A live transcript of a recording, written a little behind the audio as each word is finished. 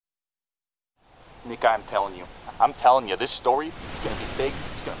Nick, I'm telling you, this story, it's going to be big,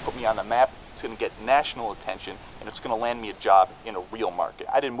 it's going to put me on the map, it's going to get national attention, and it's going to land me a job in a real market.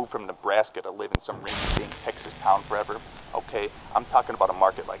 I didn't move from Nebraska to live in some rinky-dink Texas town forever, okay? I'm talking about a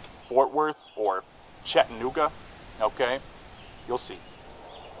market like Fort Worth or Chattanooga, okay? You'll see.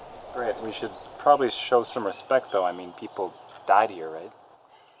 That's great. We should probably show some respect, though. I mean, people died here, right?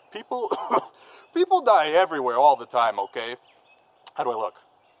 People die everywhere all the time, okay? How do I look?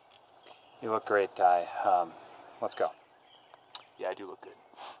 You look great, Ty. Let's go. Yeah, I do look good.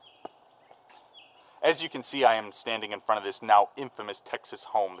 As you can see, I am standing in front of this now infamous Texas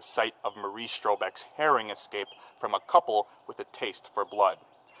home, the site of Marie Strobeck's harrowing escape from a couple with a taste for blood.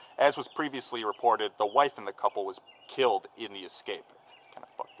 As was previously reported, the wife in the couple was killed in the escape. Kind of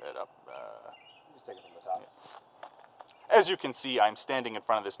fucked that up. Just take it from the top. Yeah. As you can see, I'm standing in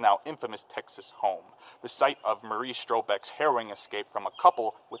front of this now infamous Texas home, the site of Marie Strobeck's harrowing escape from a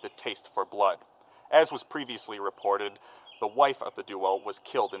couple with a taste for blood. As was previously reported, the wife of the duo was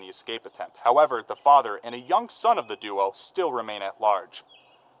killed in the escape attempt. However, the father and a young son of the duo still remain at large.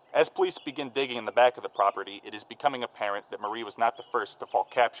 As police begin digging in the back of the property, it is becoming apparent that Marie was not the first to fall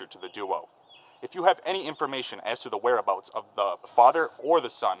capture to the duo. If you have any information as to the whereabouts of the father or the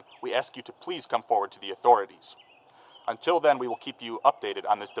son, we ask you to please come forward to the authorities. Until then, we will keep you updated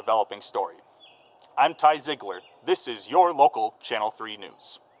on this developing story. I'm Ty Ziegler. This is your local Channel 3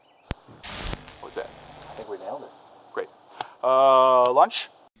 News. What was that? I think we nailed it. Great. Lunch?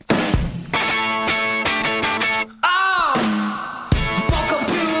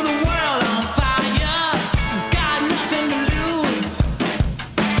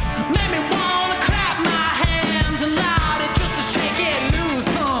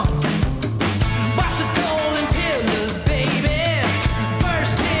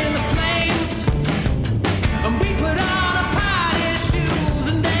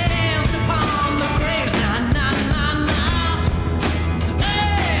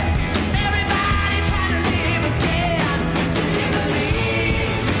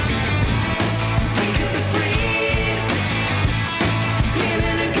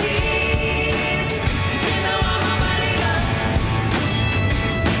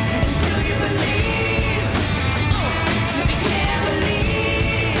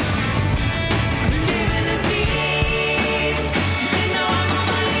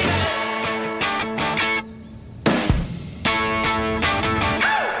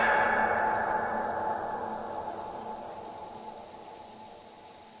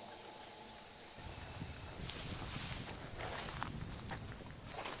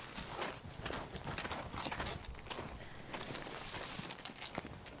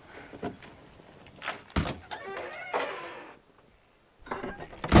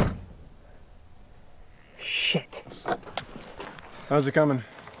 Shit. How's it coming?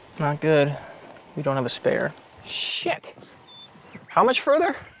 Not good. We don't have a spare. Shit. How much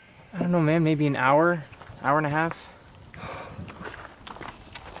further? I don't know, man. Maybe an hour, hour and a half.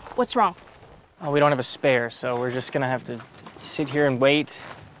 What's wrong? Oh, we don't have a spare, so we're just gonna have to sit here and wait,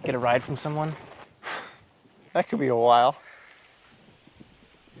 get a ride from someone. That could be a while.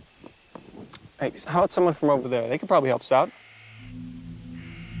 Hey, how about someone from over there? They could probably help us out.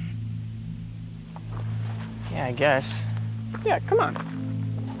 Yeah, I guess. Yeah, come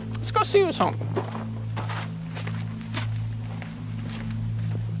on. Let's go see who's home.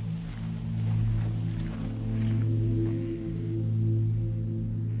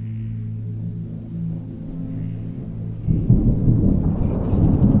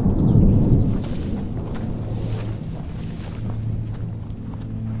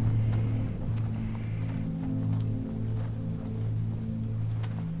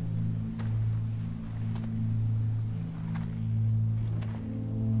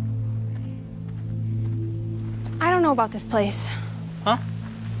 About this place. Huh?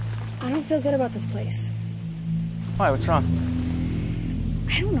 I don't feel good about this place. Why? What's wrong?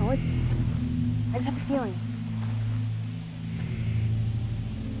 I don't know. I just have a feeling.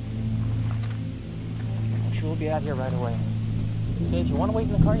 She will be out here right away. Okay, if you want to wait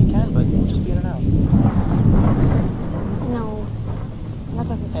in the car, you can, but we'll just be in and out. No, that's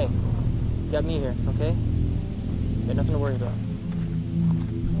okay. Hey, you got me here, okay? You got nothing to worry about.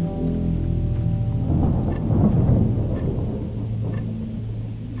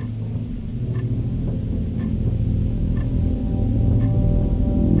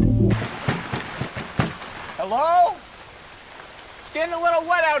 Hello? It's getting a little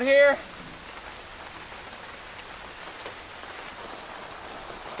wet out here.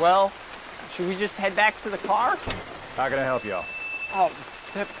 Well, should we just head back to the car? How can I help y'all? Oh,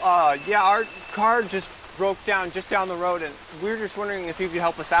 Pip, yeah, our car just broke down just down the road, and we were just wondering if you could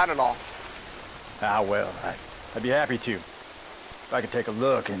help us out at all. Ah, well, I'd be happy to. If I could take a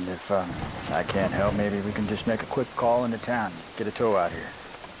look, and if I can't help, maybe we can just make a quick call into town, get a tow out here.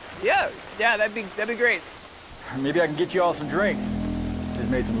 Yeah, that'd be great. Maybe I can get you all some drinks. Just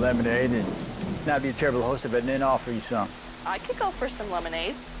made some lemonade, and not be a terrible host if I didn't offer you some. I could go for some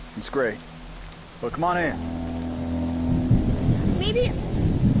lemonade. It's great. Well, come on in.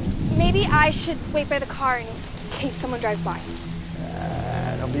 Maybe I should wait by the car in case someone drives by.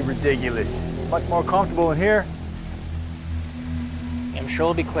 Don't be ridiculous. Much more comfortable in here. I'm sure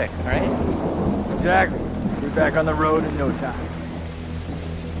it'll be quick, all right? Exactly. Be back on the road in no time.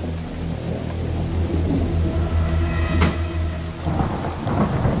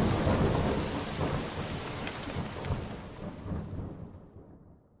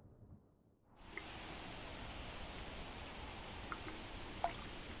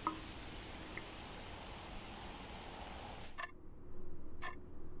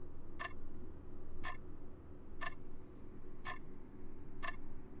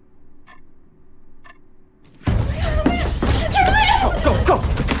 Go!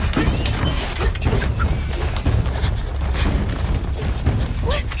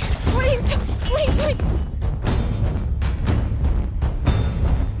 What are you doing?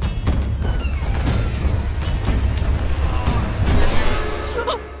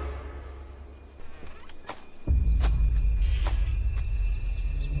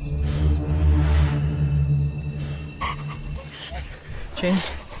 Jane?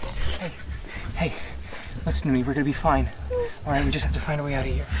 Hey, listen to me, we're gonna be fine. All right, we just have to find a way out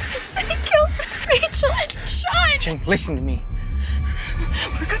of here. I killed Rachel and Sean. Jane, listen to me.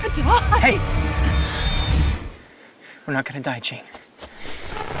 We're gonna die. Hey! We're not gonna die, Jane.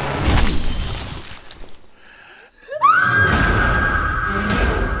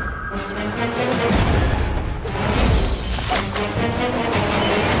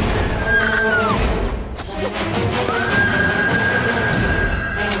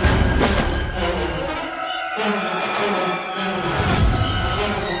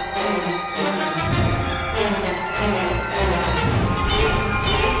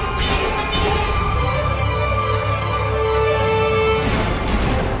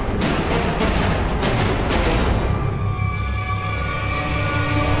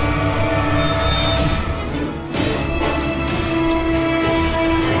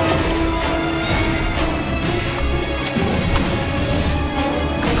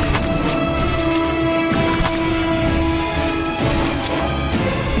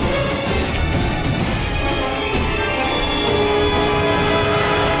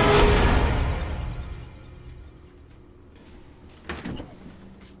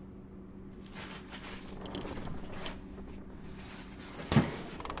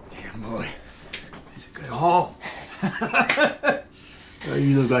 Oh,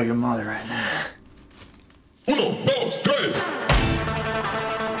 you look like your mother right now. Uno, dos, tres.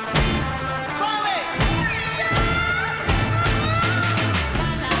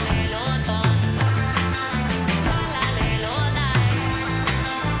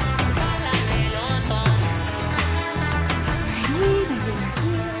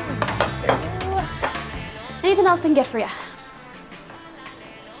 Anything else I can get for you?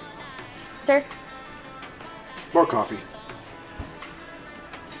 Sir? More coffee.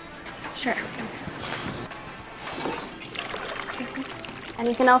 Sure.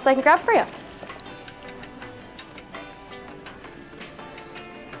 Anything else I can grab for you?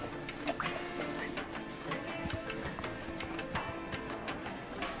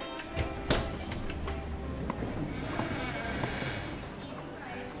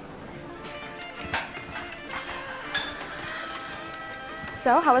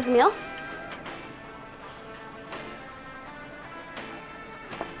 So, how was the meal?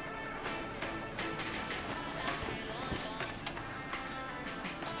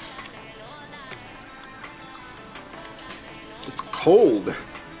 It's cold.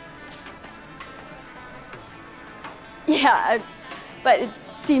 Yeah, but it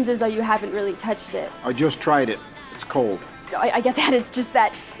seems as though you haven't really touched it. I just tried it. It's cold. I get that, it's just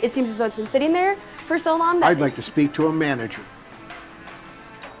that it seems as though it's been sitting there for so long that... I'd like to speak to a manager.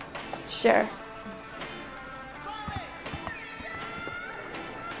 Sure.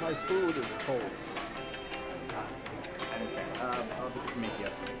 My food is cold. I'll just meet you.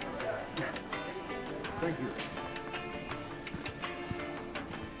 Thank you.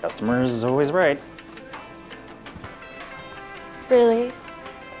 Customer is always right. Really?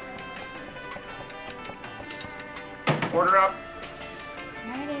 Order up.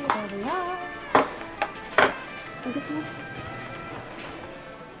 Alrighty, there we are. Thank you so much.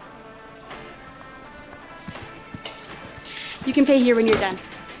 You can pay here when you're done.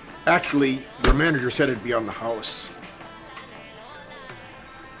 Actually, your manager said it'd be on the house.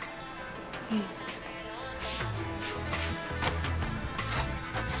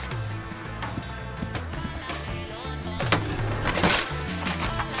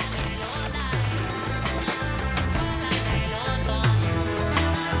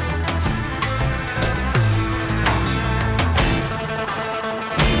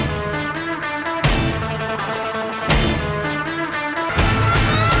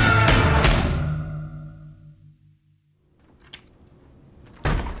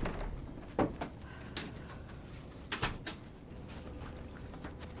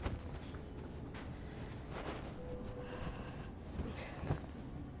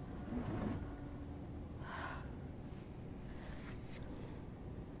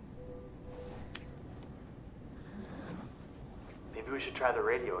 Maybe we should try the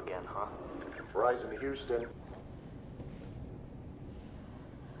radio again, huh? Verizon Houston.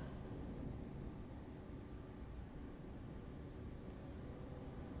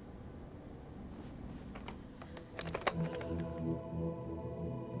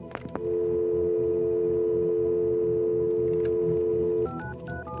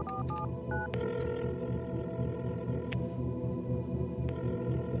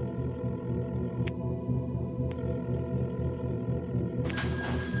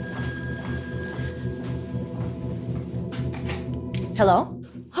 Hello?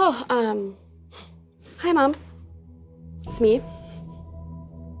 Oh, hi, Mom. It's me.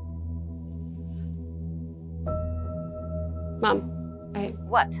 Mom,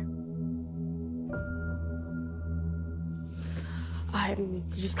 What? I'm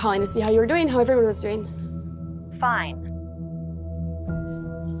just calling to see how you were doing, how everyone was doing. Fine.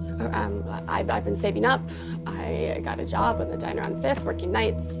 I've been saving up. I got a job in the diner on 5th, working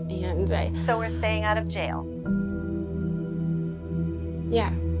nights, and So we're staying out of jail. yeah.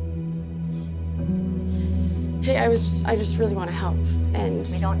 Hey, I just really want to help, and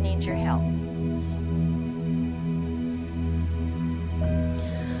We don't need your help.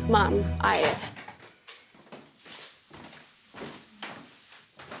 Mom,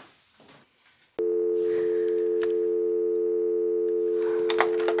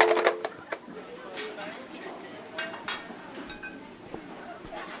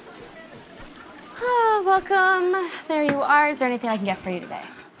 Welcome. There you are. Is there anything I can get for you today?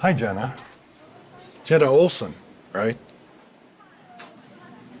 Hi, Jenna. Jenna Olson, right?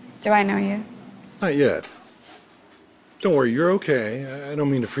 Do I know you? Not yet. Don't worry, you're okay. I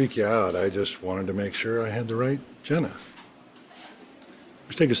don't mean to freak you out. I just wanted to make sure I had the right Jenna.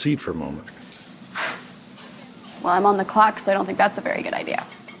 Just take a seat for a moment. Well, I'm on the clock, so I don't think that's a very good idea.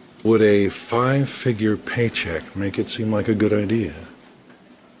 Would a 5-figure paycheck make it seem like a good idea?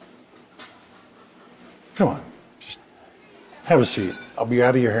 Come on, just have a seat. I'll be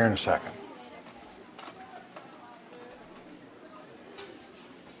out of your hair in a second.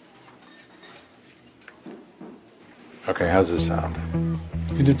 Okay, how's this sound?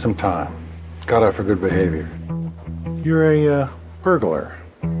 You did some time. Got out for good behavior. You're a burglar.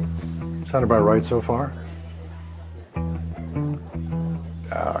 Sound about right so far? All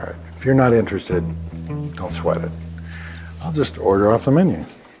right. If you're not interested, don't sweat it. I'll just order off the menu.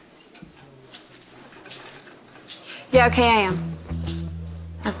 Yeah, okay, I am.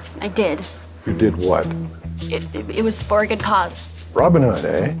 I did. You did what? It was for a good cause. Robin Hood,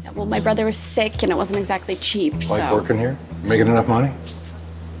 eh? Yeah, well, my brother was sick, and it wasn't exactly cheap, so... Like working here? Making enough money?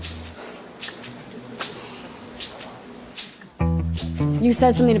 You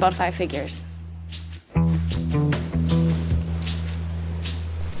said something about 5 figures.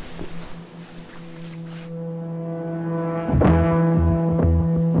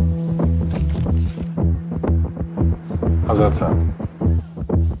 How's that sound?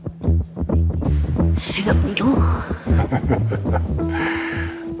 Is it legal?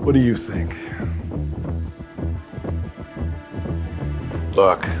 What do you think?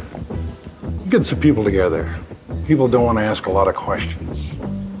 Look, get some people together. People don't want to ask a lot of questions.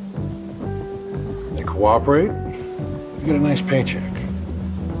 They cooperate, you get a nice paycheck.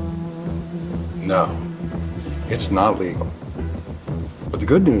 No, it's not legal. But the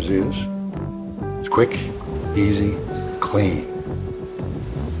good news is, it's quick, easy, clean.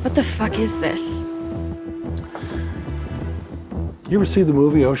 What the fuck is this? You ever see the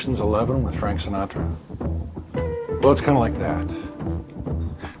movie Ocean's 11 with Frank Sinatra? Well, it's kind of like that.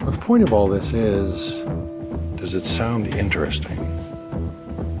 But the point of all this is, does it sound interesting?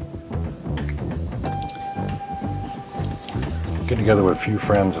 Get together with a few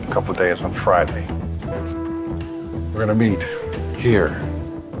friends in a couple of days on Friday. We're gonna meet here.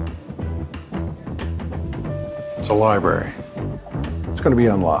 It's a library. It's it's going to be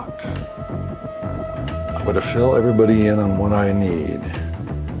unlocked. I'm going to fill everybody in on what I need.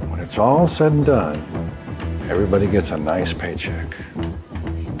 When it's all said and done, everybody gets a nice paycheck.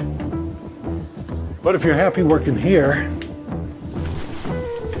 But if you're happy working here,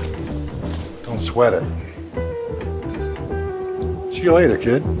 don't sweat it. See you later,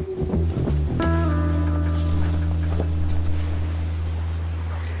 kid.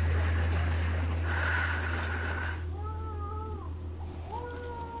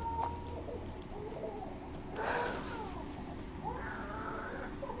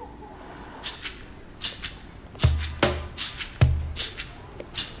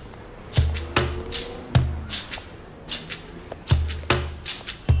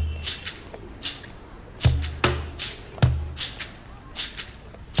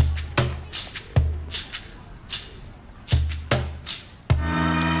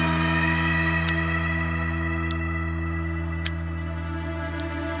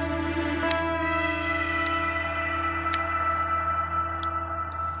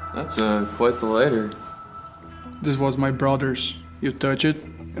 That's quite the lighter. This was my brother's. You touch it,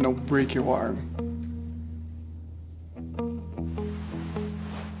 and I'll break your arm.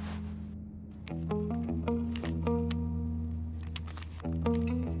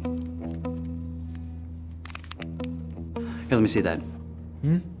 Here, let me see that.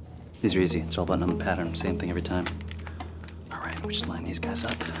 These are easy. It's all about another pattern. Same thing every time. All right, we just line these guys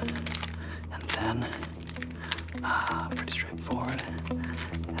up. And then, pretty straightforward.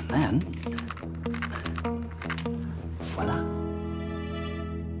 And then, voila.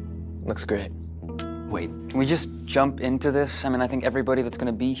 Looks great. Wait. Can we just jump into this? I mean, I think everybody that's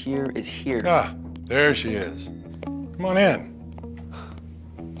gonna be here is here. Ah, there she is. Come on in.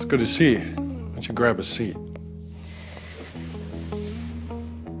 It's good to see you. Why don't you grab a seat?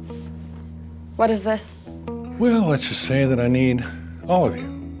 What is this? Well, let's just say that I need all of you.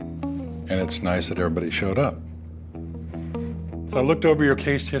 And it's nice that everybody showed up. So I looked over your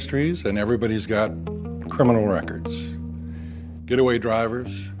case histories, and everybody's got criminal records. Getaway drivers,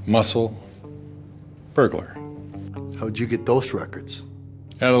 muscle, burglar. How'd you get those records?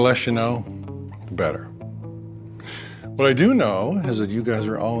 Yeah, the less you know, the better. What I do know is that you guys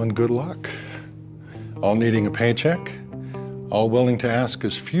are all in good luck. All needing a paycheck, all willing to ask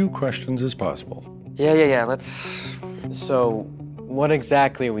as few questions as possible. Yeah, let's... So, what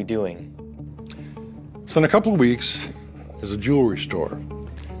exactly are we doing? So in a couple of weeks, there's a jewelry store.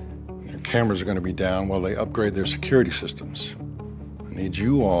 Their cameras are going to be down while they upgrade their security systems. I need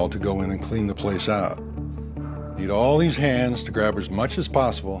you all to go in and clean the place out. Need all these hands to grab as much as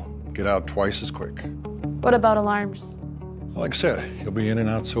possible, get out twice as quick. What about alarms? Like I said, you'll be in and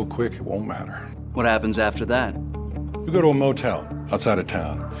out so quick it won't matter. What happens after that? We go to a motel outside of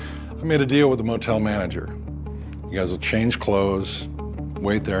town. I made a deal with the motel manager. You guys will change clothes,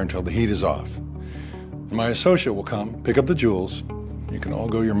 wait there until the heat is off. And my associate will come, pick up the jewels. You can all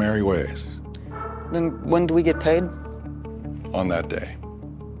go your merry ways. Then when do we get paid? On that day.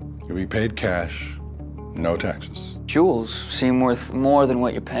 You'll be paid cash, no taxes. Jewels seem worth more than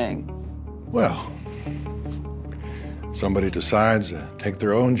what you're paying. Well, somebody decides to take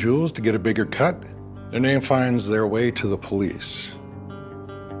their own jewels to get a bigger cut, their name finds their way to the police.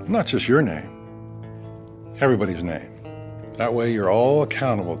 Not just your name, everybody's name. That way you're all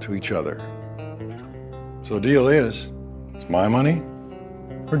accountable to each other. So the deal is, it's my money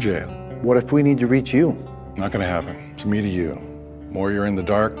or jail. What if we need to reach you? Not gonna happen. It's me to you. More you're in the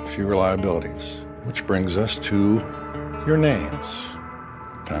dark, fewer liabilities. Which brings us to your names.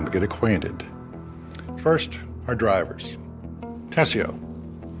 Time to get acquainted. First, our drivers. Tessio,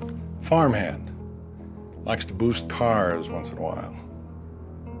 farmhand, likes to boost cars once in a while.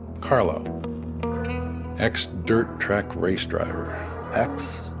 Carlo, ex-dirt track race driver.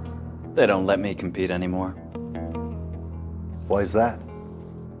 X? They don't let me compete anymore. Why is that?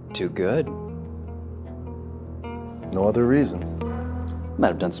 Too good. No other reason. Might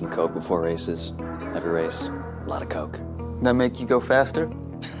have done some coke before races. Every race, a lot of coke. That make you go faster?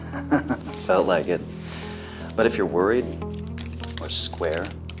 Felt like it. But if you're worried or square,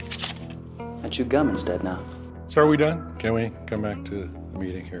 I chew gum instead now. So are we done? Can we come back to the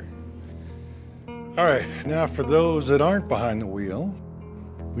meeting here? All right, now for those that aren't behind the wheel,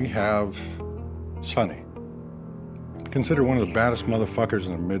 we have Sonny. Considered one of the baddest motherfuckers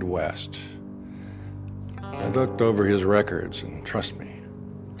in the Midwest. I looked over his records, and trust me,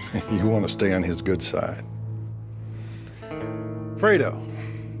 you want to stay on his good side. Fredo,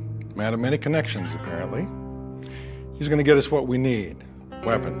 man of many connections, apparently. He's going to get us what we need.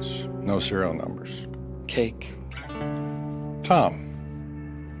 Weapons, no serial numbers. Cake.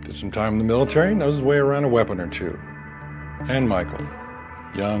 Tom, did some time in the military, knows his way around a weapon or two. And Michael,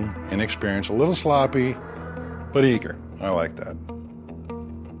 Young, inexperienced, a little sloppy, but eager. I like that.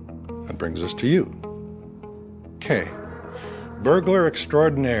 That brings us to you. Kay. Burglar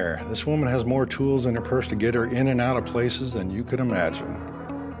extraordinaire. This woman has more tools in her purse to get her in and out of places than you could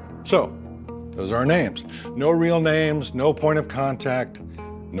imagine. So, those are our names. No real names, no point of contact,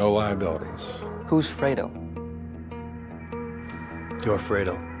 no liabilities. Who's Fredo? You're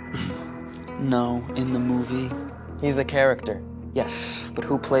Fredo. No, in the movie. He's a character. Yes, but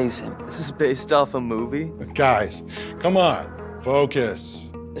who plays him? This is based off a movie? Guys, come on, focus.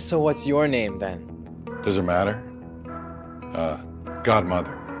 So what's your name then? Does it matter?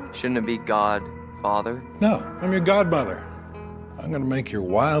 Godmother. Shouldn't it be Godfather? No, I'm your godmother. I'm gonna make your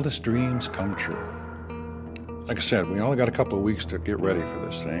wildest dreams come true. Like I said, we only got a couple of weeks to get ready for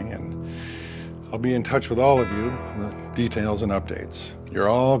this thing, and I'll be in touch with all of you with details and updates. You're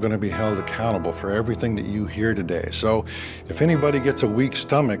all gonna be held accountable for everything that you hear today. So if anybody gets a weak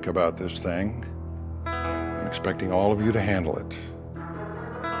stomach about this thing, I'm expecting all of you to handle it.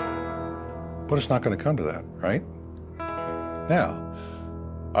 But it's not gonna come to that, right? Now,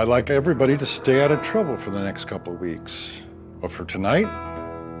 I'd like everybody to stay out of trouble for the next couple of weeks. But for tonight,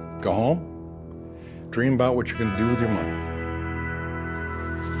 go home, dream about what you're gonna do with your money.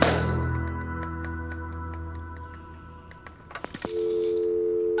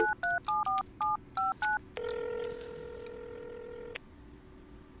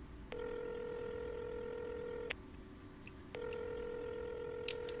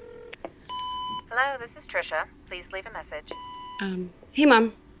 Hello, this is Trisha. Please leave a message. Hey,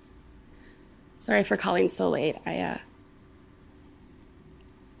 Mom. Sorry for calling so late. I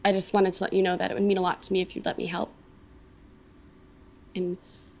just wanted to let you know that it would mean a lot to me if you'd let me help. And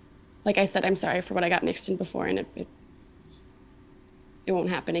like I said, I'm sorry for what I got mixed in before, and it won't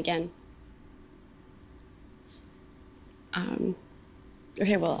happen again.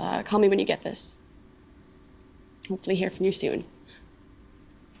 Okay, well, call me when you get this. Hopefully hear from you soon.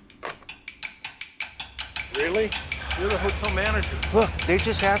 Really? You're the hotel manager. Look, they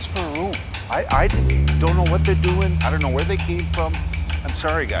just asked for a room. I don't know what they're doing. I don't know where they came from. I'm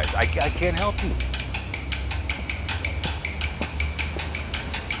sorry, guys. I can't help you.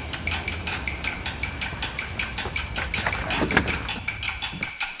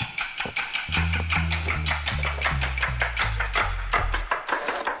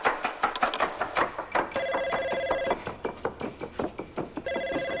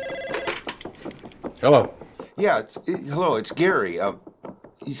 Hello. Yeah, hello, it's Gary.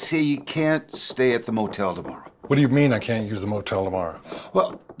 You say you can't stay at the motel tomorrow. What do you mean I can't use the motel tomorrow?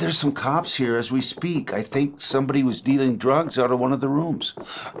 Well, there's some cops here as we speak. I think somebody was dealing drugs out of one of the rooms.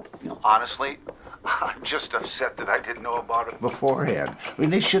 You know, honestly, I'm just upset that I didn't know about it beforehand. I mean,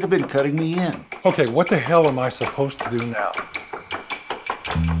 they should have been cutting me in. Okay, what the hell am I supposed to do now?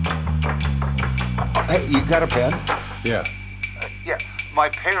 Hey, you got a pen? Yeah. Yeah, my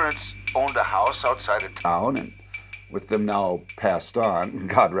parents owned a house outside of town, and with them now passed on,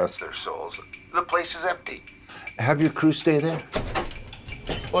 God rest their souls, the place is empty. Have your crew stay there?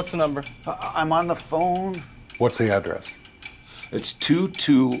 What's the number? I'm on the phone. What's the address? It's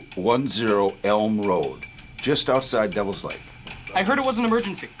 2210 Elm Road, just outside Devil's Lake. I heard it was an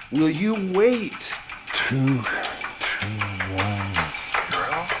emergency. Will you wait?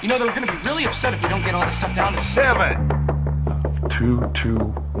 2210. You know, they're going to be really upset if we don't get all this stuff down to 7.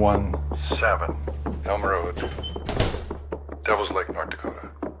 2217 Elm Road, Devil's Lake, North Dakota.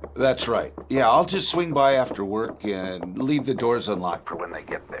 That's right. Yeah, I'll just swing by after work and leave the doors unlocked for when they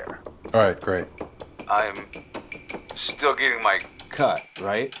get there. All right, great. I'm still getting my cut,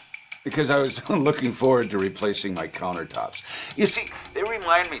 right? Because I was looking forward to replacing my countertops. You see, they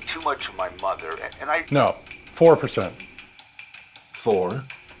remind me too much of my mother, and I... No, 4%. 4?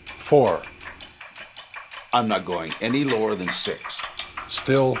 4. I'm not going any lower than 6.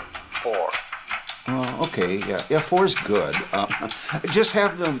 Still 4. Okay, yeah, 4's good. Just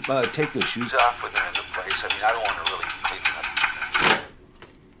have them take their shoes off when they're in the place. I mean, I don't want to really clean them.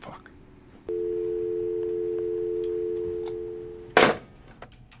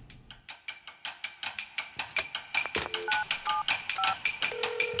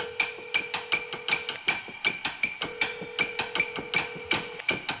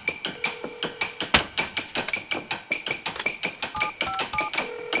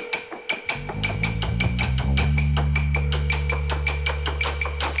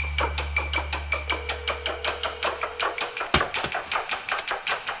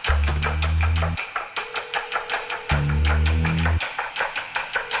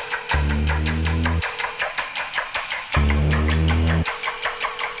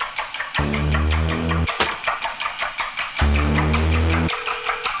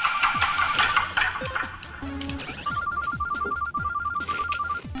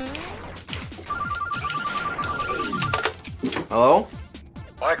 Hello?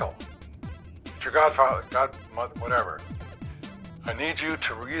 Michael, it's your godfather, whatever. I need you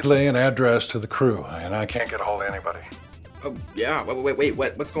to relay an address to the crew, and I can't get a hold of anybody. Oh, yeah. Wait,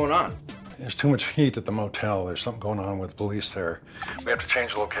 what's going on? There's too much heat at the motel. There's something going on with police there. We have to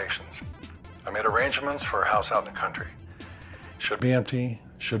change locations. I made arrangements for a house out in the country. Should be empty,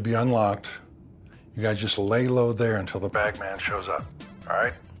 should be unlocked. You guys just lay low there until the bag man shows up, all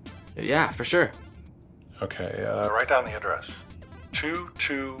right? Yeah, for sure. Okay, write down the address.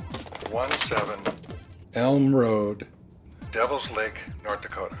 2217 Elm Road, Devil's Lake, North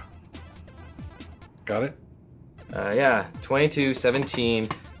Dakota. Got it? Yeah, 2217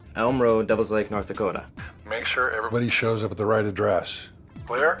 Elm Road, Devil's Lake, North Dakota. Make sure everybody shows up at the right address.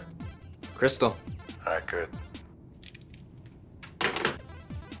 Clear? Crystal. All right, good.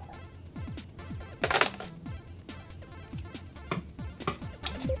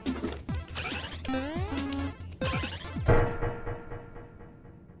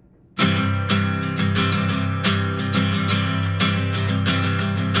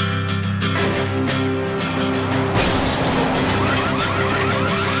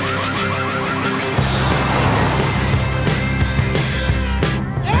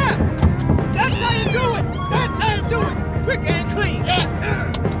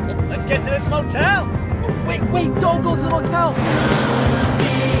 Wait, don't go to the motel!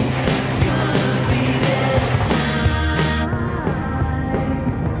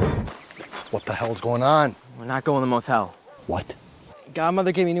 What the hell's going on? We're not going to the motel. What?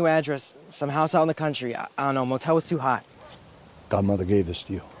 Godmother gave me a new address. Some house out in the country. I don't know, motel was too hot. Godmother gave this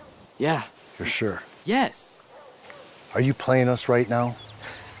to you. Yeah. You're sure? Yes. Are you playing us right now?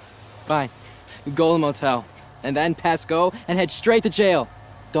 Fine. We go to the motel, and then pass go and head straight to jail.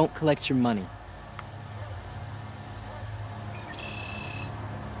 Don't collect your money.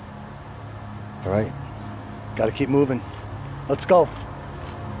 All right. Gotta keep moving. Let's go.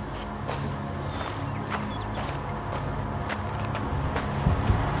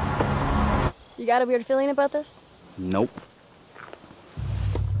 You got a weird feeling about this? Nope.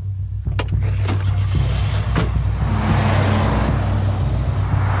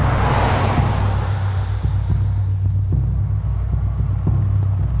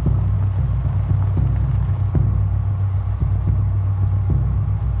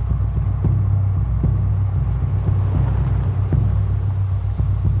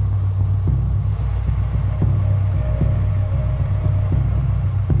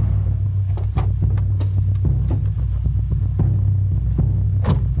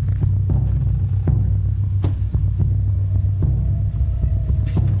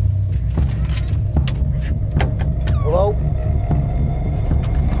 Hello?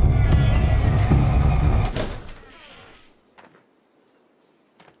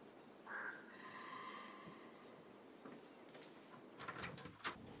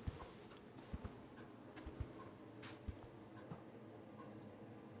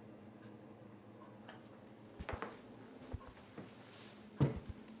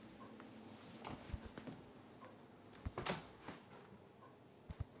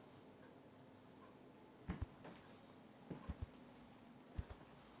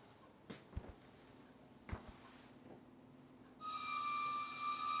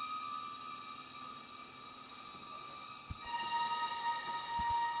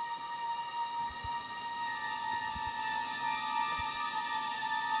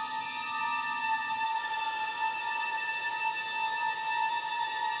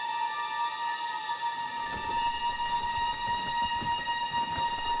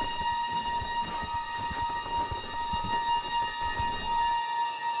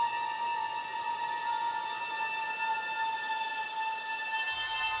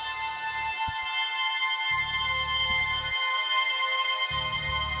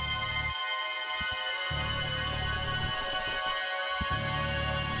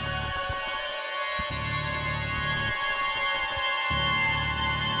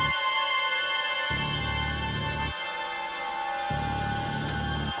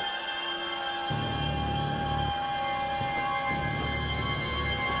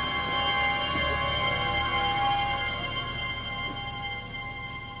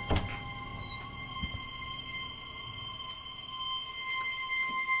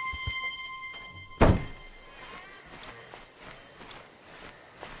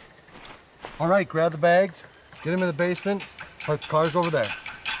 All right, grab the bags, get them in the basement, park the cars over there.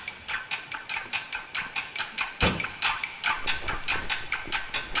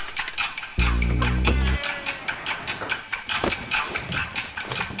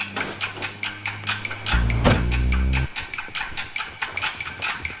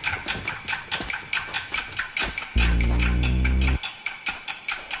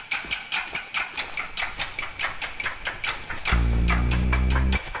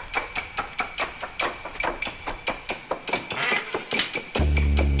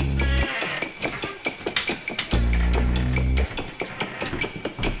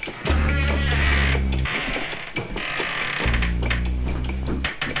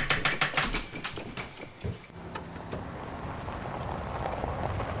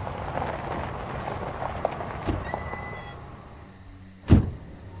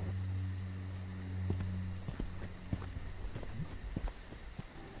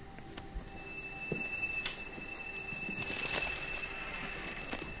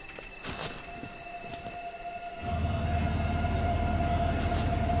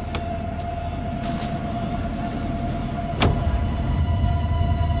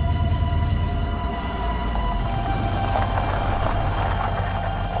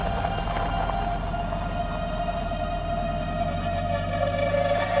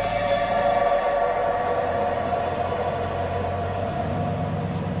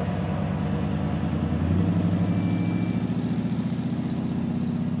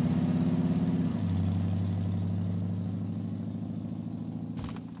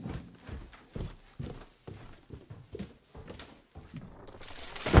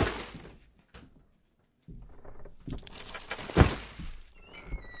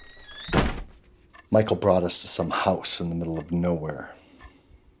 Michael brought us to some house in the middle of nowhere.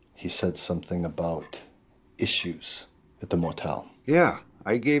 He said something about issues at the motel. Yeah,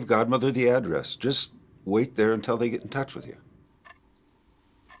 I gave Godmother the address. Just wait there until they get in touch with you.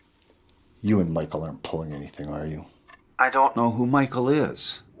 You and Michael aren't pulling anything, are you? I don't know who Michael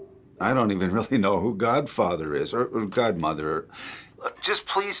is. I don't even really know who Godfather is, or Godmother. Just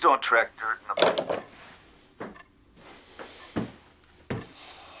please don't track dirt in the...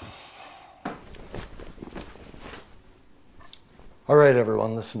 All right,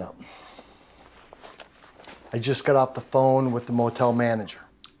 everyone, listen up. I just got off the phone with the motel manager.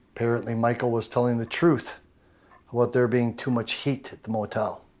 Apparently, Michael was telling the truth about there being too much heat at the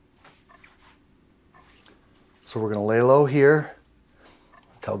motel. So we're gonna lay low here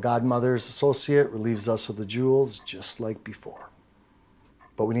until Godmother's associate relieves us of the jewels just like before.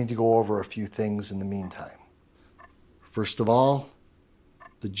 But we need to go over a few things in the meantime. First of all,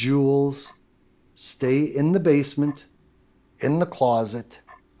 the jewels stay in the basement, in the closet,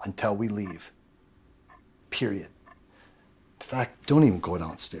 until we leave. Period. In fact, don't even go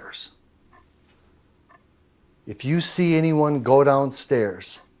downstairs. If you see anyone go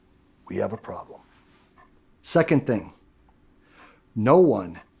downstairs, we have a problem. Second thing, no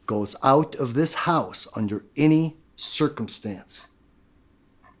one goes out of this house under any circumstance.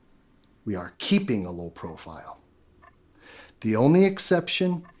 We are keeping a low profile. The only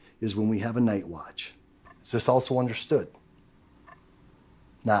exception is when we have a night watch. Is this also understood?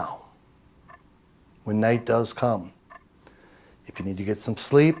 Now, when night does come, if you need to get some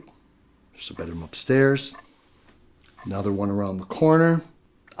sleep, there's a bedroom upstairs, another one around the corner.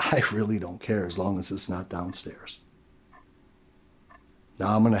 I really don't care as long as it's not downstairs.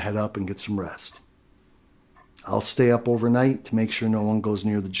 Now I'm gonna head up and get some rest. I'll stay up overnight to make sure no one goes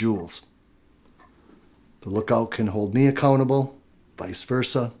near the jewels. The lookout can hold me accountable, vice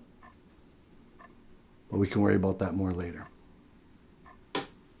versa, but we can worry about that more later.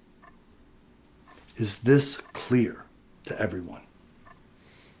 Is this clear to everyone?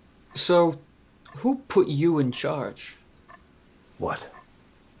 So, who put you in charge? What?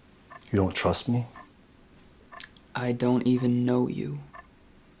 You don't trust me? I don't even know you.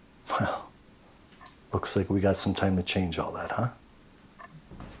 Well, looks like we got some time to change all that, huh?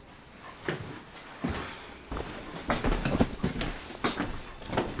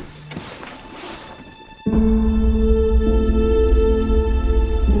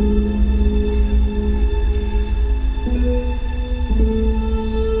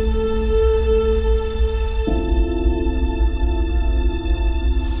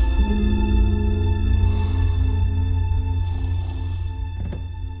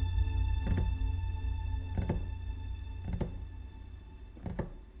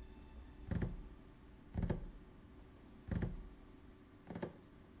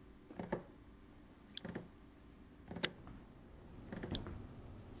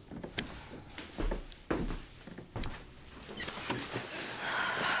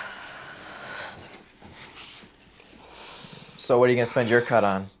 So what are you gonna spend your cut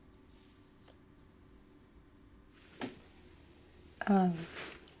on?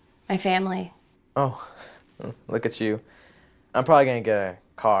 My family. Oh, look at you. I'm probably gonna get a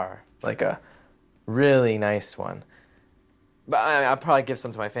car, like a really nice one. But I'll probably give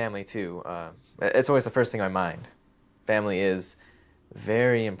some to my family too. It's always the first thing on my mind. Family is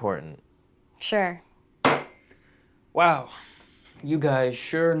very important. Sure. Wow. You guys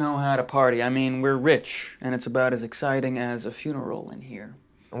sure know how to party. I mean, we're rich, and it's about as exciting as a funeral in here.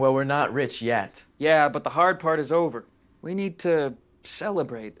 Well, we're not rich yet. Yeah, but the hard part is over. We need to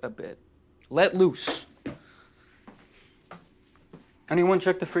celebrate a bit. Let loose. Anyone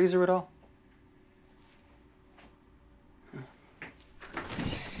check the freezer at all?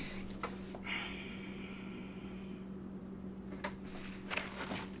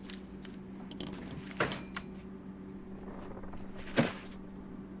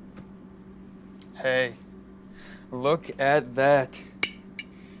 Hey, look at that.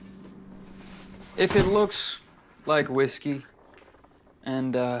 If it looks like whiskey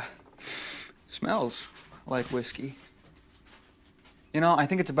and smells like whiskey, you know, I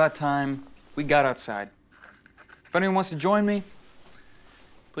think it's about time we got outside. If anyone wants to join me,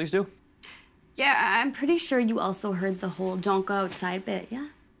 please do. Yeah, I'm pretty sure you also heard the whole don't go outside bit, yeah?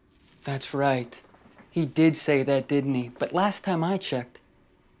 That's right. He did say that, didn't he? But last time I checked,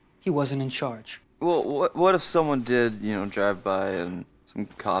 he wasn't in charge. Well, what if someone did, you know, drive by and some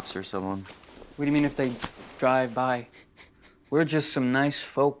cops or someone? What do you mean if they drive by? We're just some nice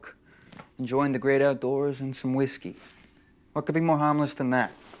folk enjoying the great outdoors and some whiskey. What could be more harmless than that?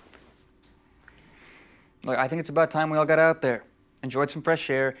 Look, I think it's about time we all got out there, enjoyed some fresh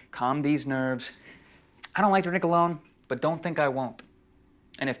air, calmed these nerves, I don't like to drink alone, but don't think I won't.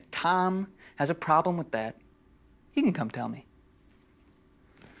 And if Tom has a problem with that, he can come tell me.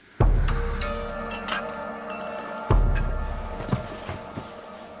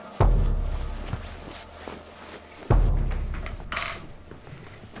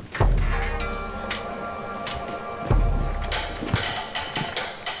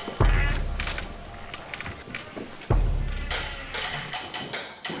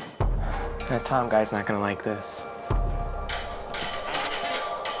 That Tom guy's not gonna like this.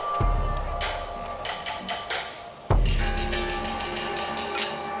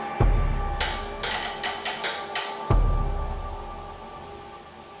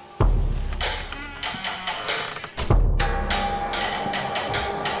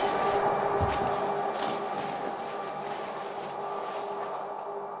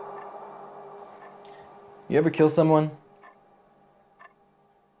 You ever kill someone?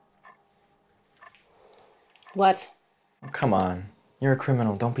 What? Oh, come on. You're a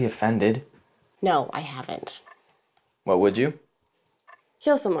criminal. Don't be offended. No, I haven't. What would you?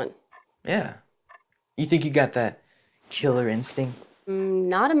 Kill someone. Yeah. You think you got that killer instinct?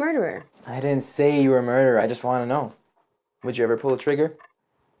 Not a murderer. I didn't say you were a murderer. I just want to know. Would you ever pull a trigger?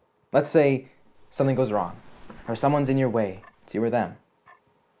 Let's say something goes wrong, or someone's in your way. It's you or them.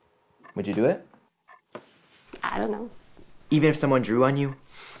 Would you do it? I don't know. Even if someone drew on you?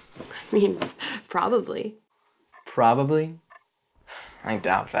 I mean, probably. Probably? I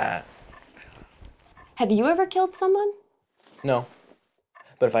doubt that. Have you ever killed someone? No.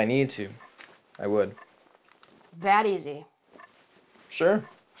 But if I need to, I would. That easy. Sure.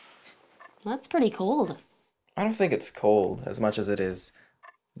 That's pretty cold. I don't think it's cold as much as it is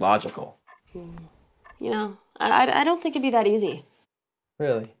logical. You know, I don't think it'd be that easy.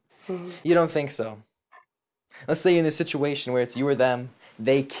 Really? You don't think so? Let's say you're in this situation where it's you or them,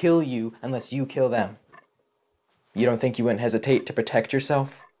 they kill you unless you kill them. You don't think you wouldn't hesitate to protect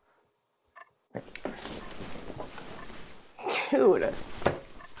yourself? Dude.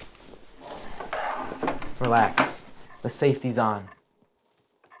 Relax. The safety's on.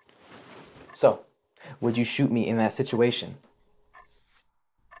 So, would you shoot me in that situation?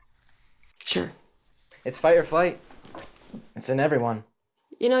 Sure. It's fight or flight. It's in everyone.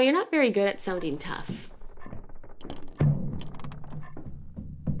 You know, you're not very good at sounding tough.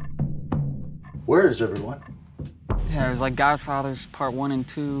 Where is everyone? Yeah, it was like Godfathers Part 1 and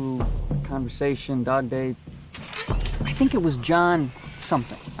 2, Conversation, Dog Day. I think it was John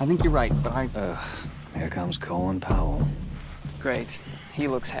something. I think you're right, but Here comes Colin Powell. Great. He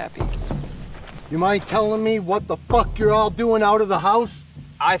looks happy. You mind telling me what the fuck you're all doing out of the house?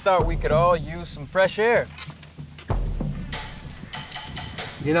 I thought we could all use some fresh air.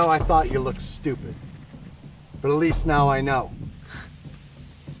 You know, I thought you looked stupid. But at least now I know.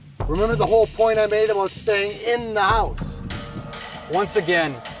 Remember the whole point I made about staying in the house? Once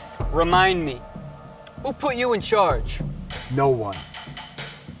again, remind me. Who put you in charge? No one.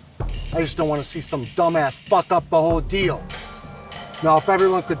 I just don't want to see some dumbass fuck up the whole deal. Now, if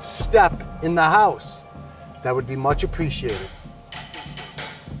everyone could step in the house, that would be much appreciated.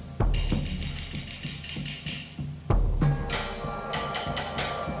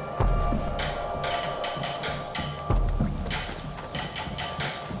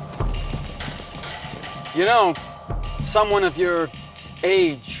 You know, someone of your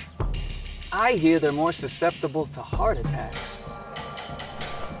age, I hear they're more susceptible to heart attacks.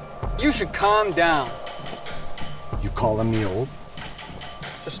 You should calm down. You calling me old?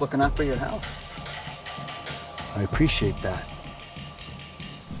 Just looking out for your health. I appreciate that.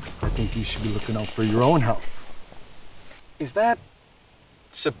 I think you should be looking out for your own health. Is that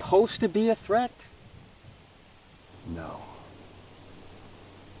supposed to be a threat? No.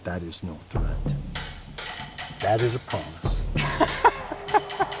 That is no threat. That is a promise.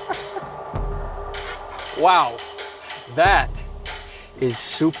 Wow, that is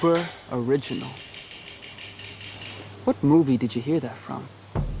super original. What movie did you hear that from?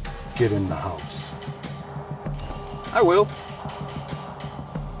 Get in the house. I will.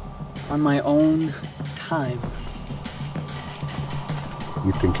 On my own time.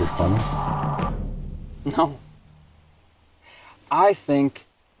 You think you're funny? No. I think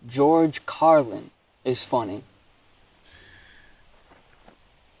George Carlin is funny.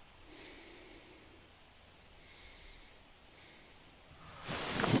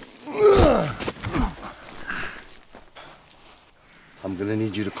 I'm gonna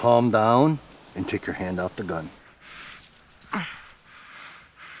need you to calm down and take your hand off the gun.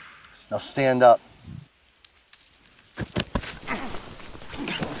 Now stand up.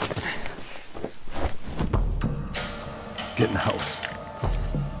 Get in the house.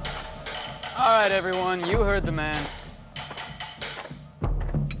 All right, everyone, you heard the man.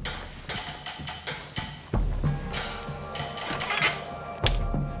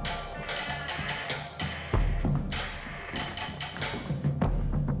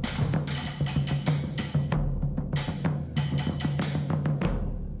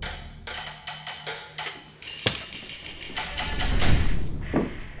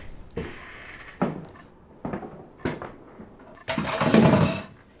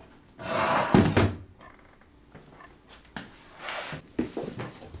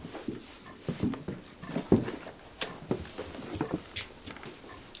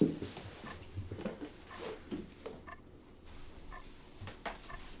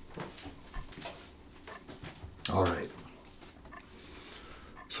 All right.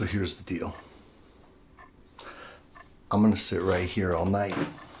 So here's the deal. I'm gonna sit right here all night.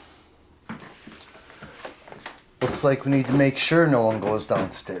 Looks like we need to make sure no one goes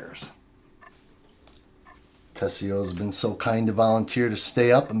downstairs. Tessio's been so kind to volunteer to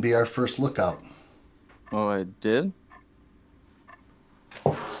stay up and be our first lookout. Oh, I did?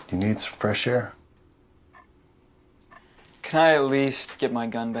 You need some fresh air? Can I at least get my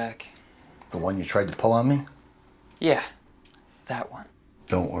gun back? The one you tried to pull on me? Yeah, that one.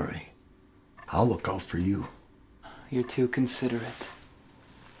 Don't worry. I'll look out for you. You're too considerate.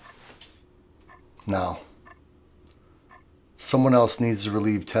 Now, someone else needs to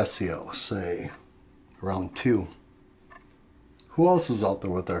relieve Tessio, say, around 2. Who else is out there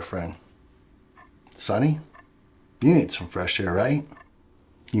with our friend? Sonny? You need some fresh air, right?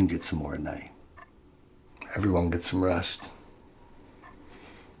 You can get some more at night. Everyone gets some rest.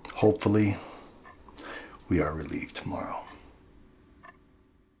 Hopefully, we are relieved tomorrow.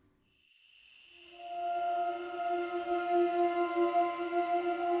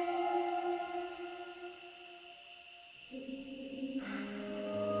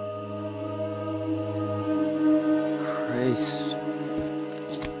 Christ.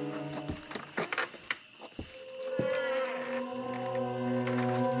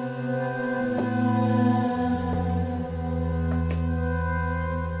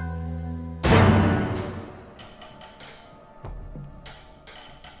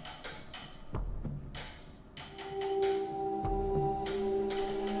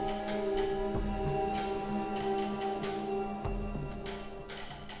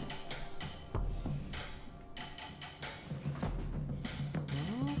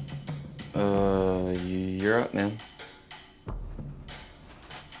 You're up, man.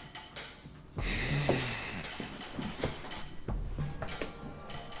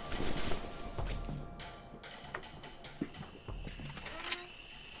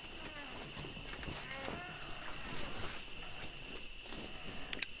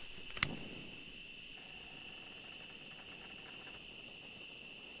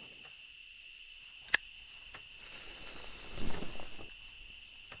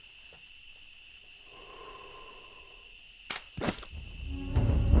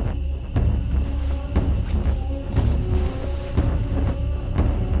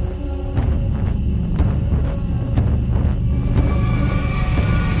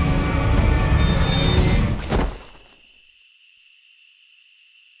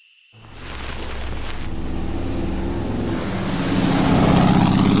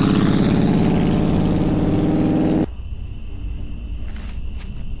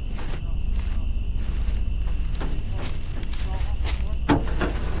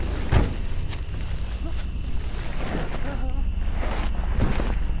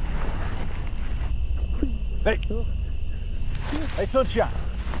 Hey! Hey, Sunshine!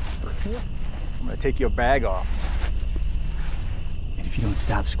 I'm gonna take your bag off. And if you don't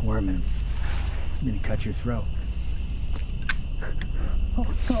stop squirming, I'm gonna cut your throat. Oh,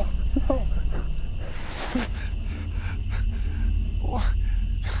 no, no.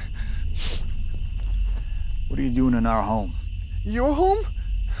 What are you doing in our home? Your home?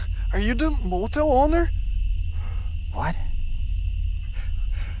 Are you the motel owner? What?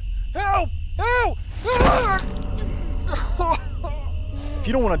 Help! Help! If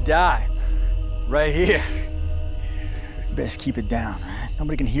you don't want to die, right here, you best keep it down, right?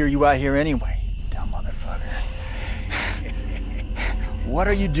 Nobody can hear you out here anyway, dumb motherfucker. What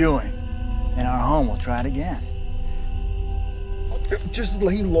are you doing? In our home, we'll try it again. Just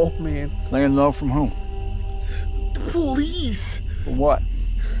laying low, man. Laying low from whom? The police. For what?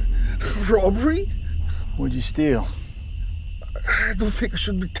 Robbery? What'd you steal? I don't think I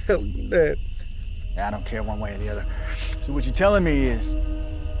should be telling you that. I don't care one way or the other. So what you're telling me is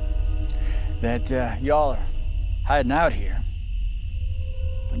that y'all are hiding out here,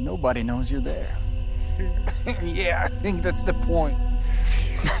 but nobody knows you're there. Yeah, I think that's the point.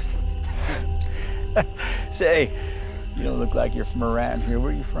 Say, you don't look like you're from around here.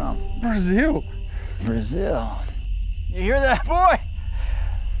 Where are you from? Brazil. Brazil. You hear that, boy?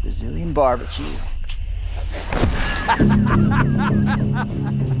 Brazilian barbecue.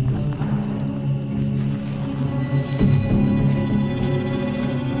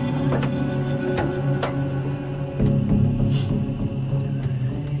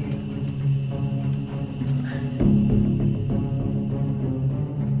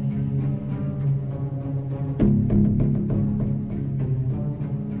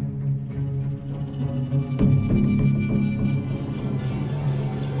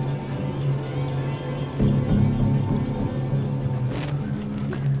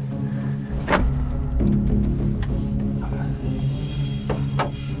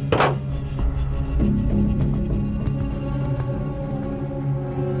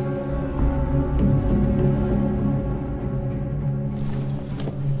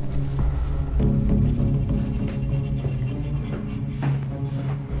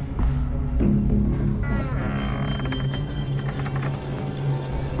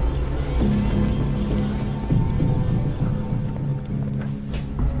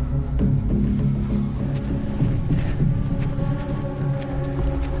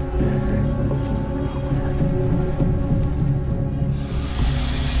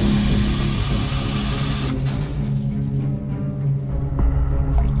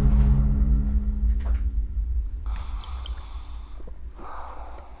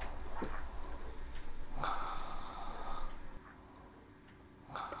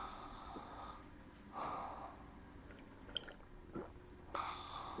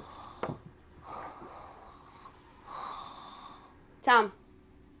 Tom.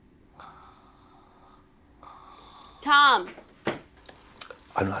 Tom.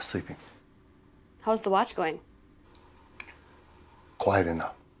 I'm not sleeping. How's the watch going? Quiet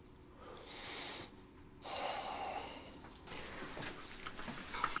enough.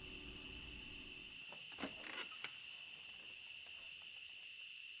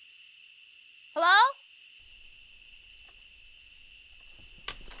 Hello?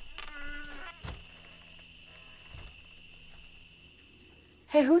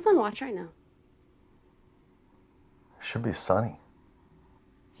 Hey, who's on watch right now? Should be Sonny.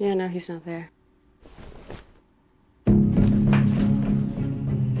 Yeah, no, he's not there.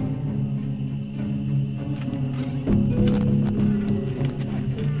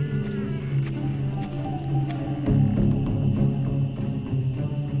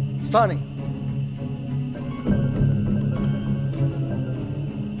 Sonny.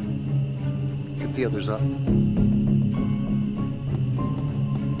 Get the others up.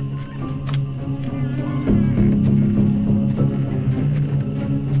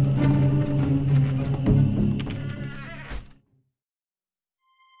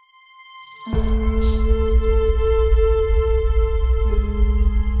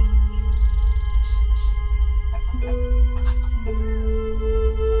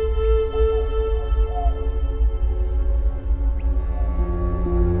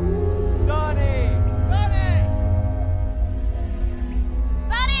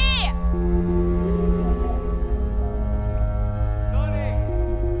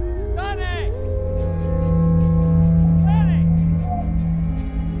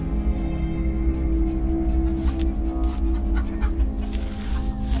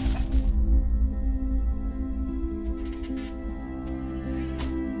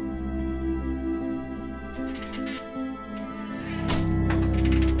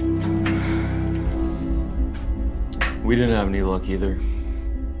 We didn't have any luck either.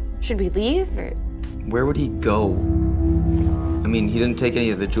 Should we leave or? Where would he go? I mean, he didn't take any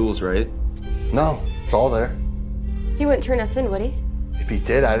of the jewels, right? No, it's all there. He wouldn't turn us in, would he? If he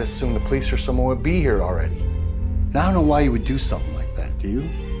did, I'd assume the police or someone would be here already. And I don't know why you would do something like that, do you?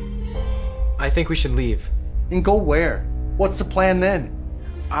 I think we should leave. And go where? What's the plan then?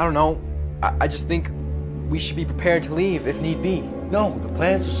 I don't know. I just think we should be prepared to leave if need be. No, the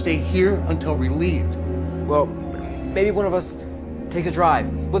plan is to stay here until relieved. Well, maybe one of us takes a drive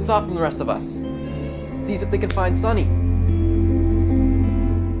and splits off from the rest of us. Sees if they can find Sonny.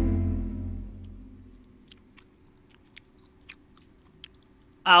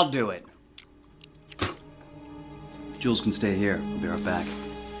 I'll do it. Jules can stay here. I'll be right back.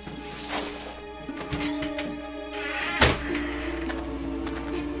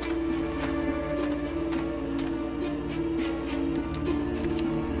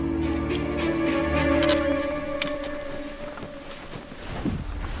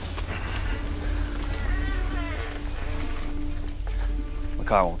 My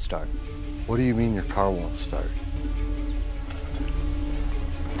car won't start. What do you mean your car won't start?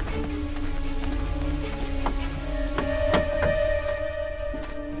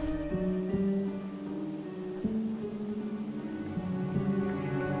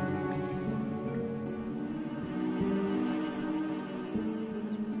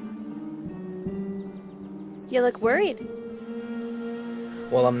 You look worried.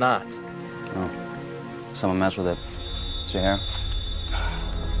 Well, I'm not. Oh. Someone messed with it. Is your hair?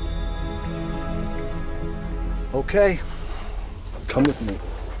 Okay, come with me.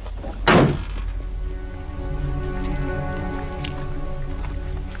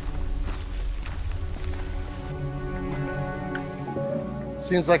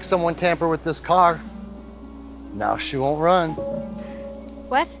 Seems like someone tampered with this car. Now she won't run.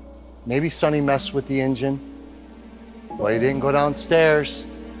 What? Maybe Sonny messed with the engine. Well, you didn't go downstairs.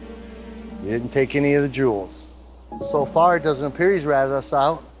 You didn't take any of the jewels. So far, it doesn't appear he's ratted us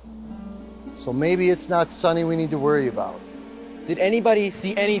out. So maybe it's not Sonny we need to worry about. Did anybody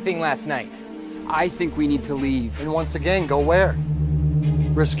see anything last night? I think we need to leave. And once again, go where?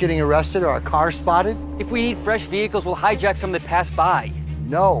 Risk getting arrested or our car spotted? If we need fresh vehicles, we'll hijack some that pass by.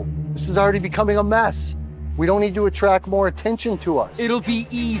 No, this is already becoming a mess. We don't need to attract more attention to us. It'll be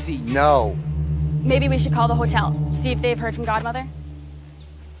easy. No. Maybe we should call the hotel, see if they've heard from Godmother.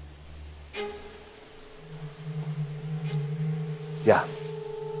 Yeah.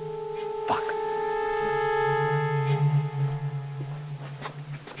 Fuck.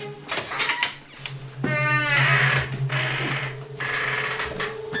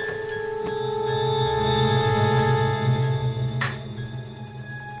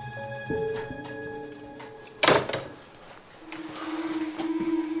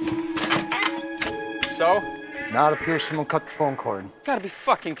 So? Now it appears someone cut the phone cord. Gotta be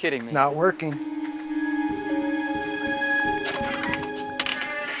fucking kidding me. It's not working.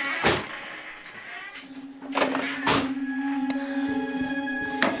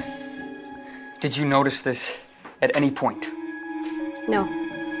 Did you notice this at any point? No.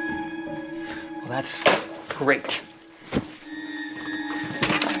 Well, that's great.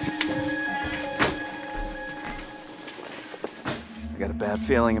 I got a bad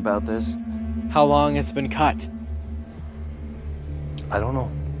feeling about this. How long has it been cut? I don't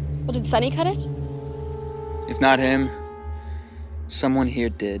know. Well, did Sonny cut it? If not him, someone here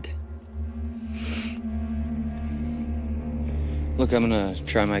did. Look, I'm gonna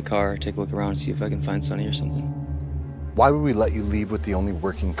try my car, take a look around, see if I can find Sonny or something. Why would we let you leave with the only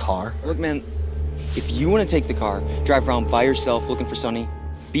working car? Look, man, if you want to take the car, drive around by yourself looking for Sonny,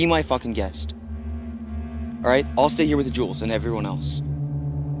 be my fucking guest. All right? I'll stay here with the Jules and everyone else.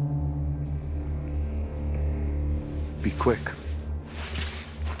 Be quick.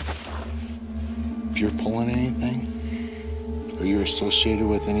 If you're pulling anything, or you're associated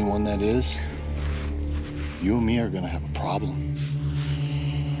with anyone that is, you and me are gonna have a problem.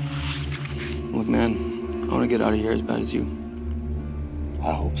 Look, man, I want to get out of here as bad as you.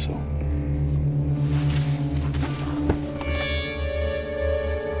 I hope so.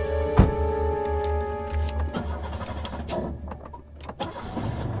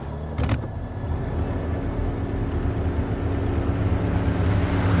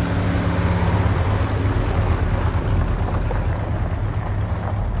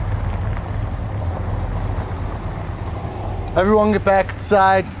 Everyone get back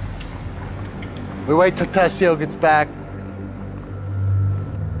inside. We wait till Tessio gets back.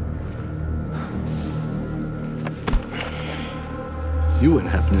 You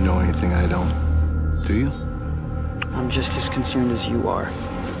wouldn't happen to know anything I don't, do you? I'm just as concerned as you are.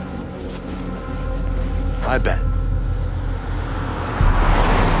 I bet.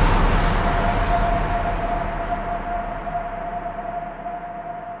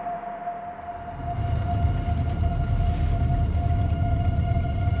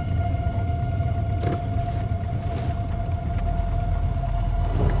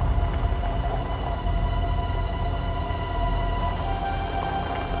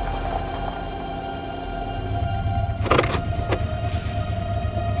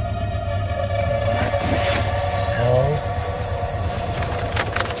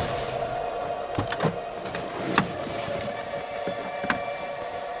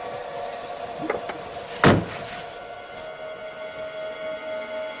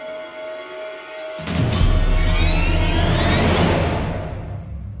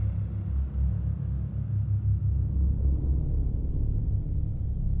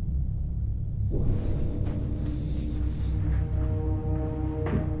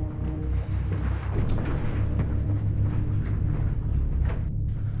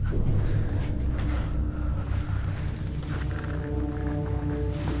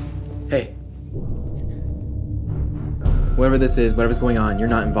 Hey. Whatever this is, whatever's going on, you're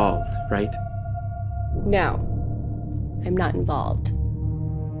not involved, right? No, I'm not involved.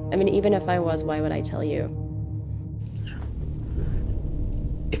 I mean, even if I was, why would I tell you?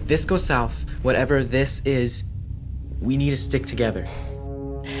 If this goes south, whatever this is, we need to stick together.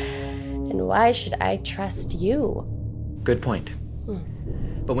 And why should I trust you? Good point.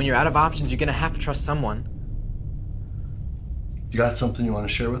 But when you're out of options, you're gonna have to trust someone. You got something you want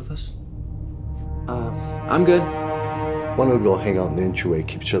to share with us? I'm good. Why don't we go hang out in the entryway,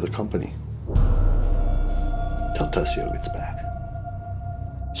 keep each other company? Till Tessio gets back.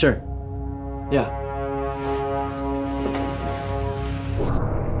 Sure. Yeah.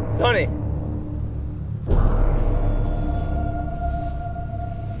 Sonny!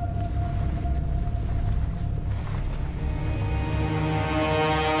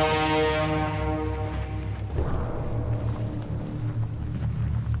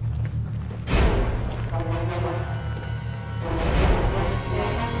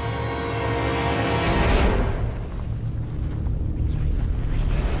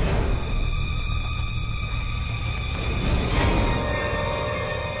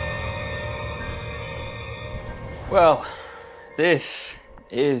 Well, this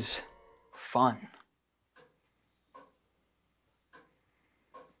is fun.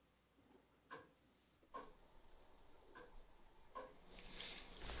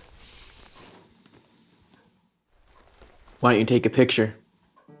 Why don't you take a picture?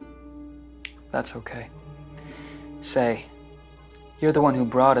 That's okay. Say, you're the one who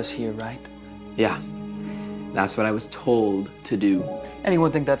brought us here, right? Yeah. That's what I was told to do.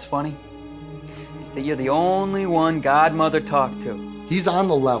 Anyone think that's funny? That you're the only one Godmother talked to? He's on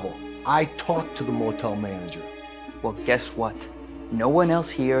the level. I talked to the motel manager. Well, guess what? No one else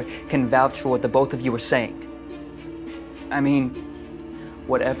here can vouch for what the both of you are saying. I mean,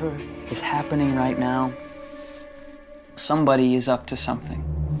 whatever is happening right now, somebody is up to something.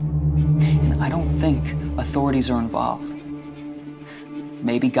 And I don't think authorities are involved.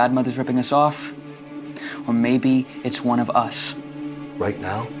 Maybe Godmother's ripping us off, or maybe it's one of us. Right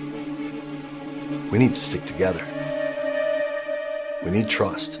now, we need to stick together. We need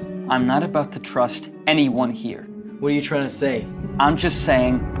trust. I'm not about to trust anyone here. What are you trying to say? I'm just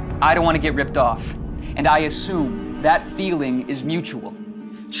saying I don't want to get ripped off. And I assume that feeling is mutual.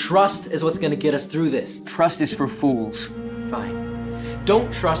 Trust is what's gonna get us through this. Trust is for fools. Fine.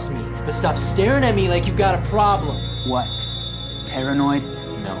 Don't trust me, but stop staring at me like you got a problem. What? Paranoid?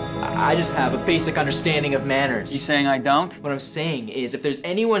 No. I just have a basic understanding of manners. You saying I don't? What I'm saying is if there's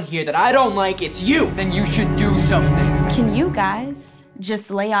anyone here that I don't like, it's you! Then you should do something. Can you guys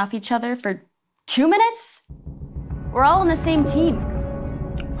just lay off each other for 2 minutes? We're all on the same team.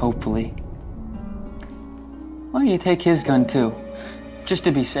 Hopefully. Why don't you take his gun too? Just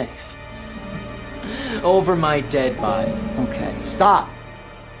to be safe. Over my dead body. Okay. Stop.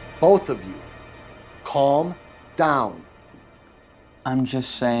 Both of you. Calm down. I'm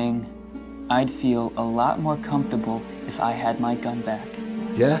just saying I'd feel a lot more comfortable if I had my gun back.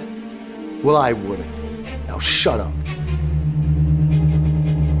 Yeah? Well, I wouldn't. Now shut up.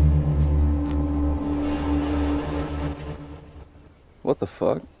 What the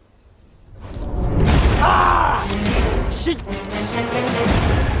fuck? Ah! Shit!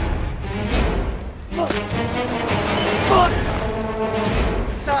 Fuck! Fuck!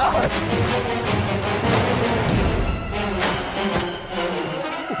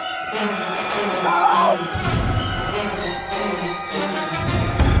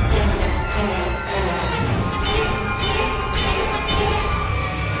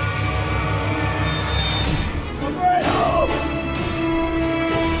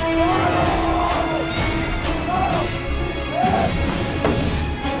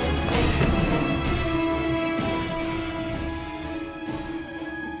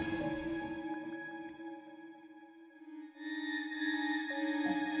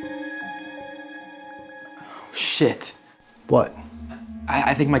 Shit. What?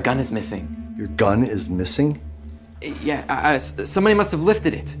 I think my gun is missing. Your gun is missing? Yeah, somebody must have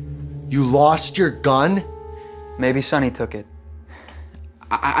lifted it. You lost your gun? Maybe Sonny took it.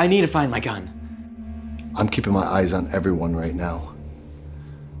 I need to find my gun. I'm keeping my eyes on everyone right now.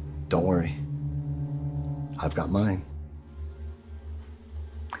 Don't worry. I've got mine.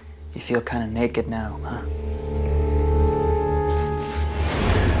 You feel kind of naked now, huh?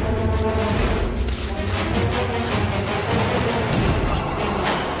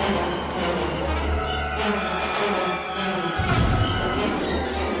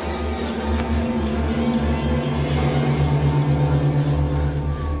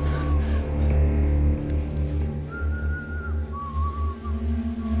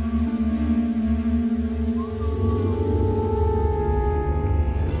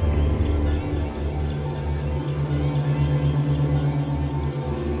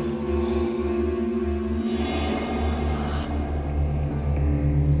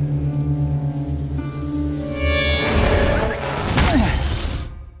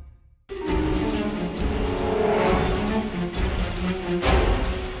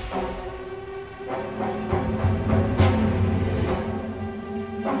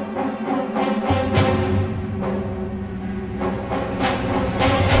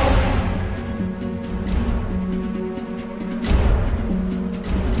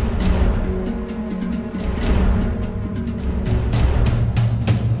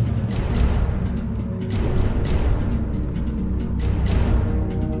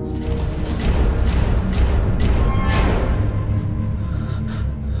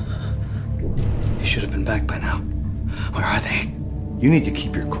 You need to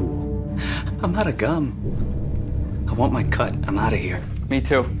keep your cool. I'm out of gum. I want my cut. I'm out of here. Me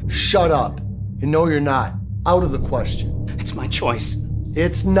too. Shut up. And no, you're not. Out of the question. It's my choice.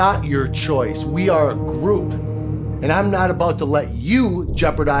 It's not your choice. We are a group. And I'm not about to let you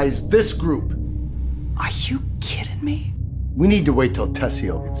jeopardize this group. Are you kidding me? We need to wait till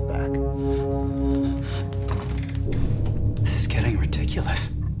Tessio gets back. This is getting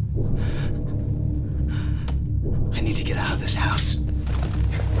ridiculous. I need to get out of this house.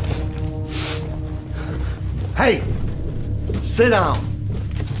 Hey! Sit down.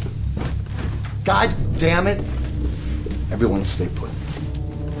 God damn it. Everyone stay put.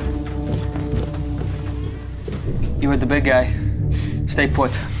 You heard the big guy. Stay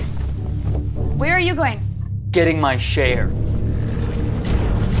put. Where are you going? Getting my share.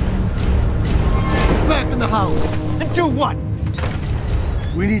 Back in the house. And do what?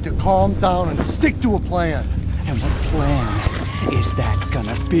 We need to calm down and stick to a plan. And what plan is that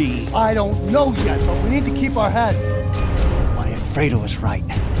gonna be? I don't know yet, but we need to keep our heads. What if Fredo was right?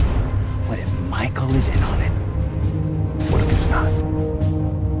 What if Michael is in on it? What if he's not?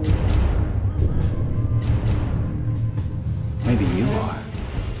 Maybe you are.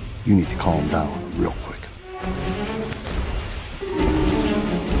 You need to calm down real quick.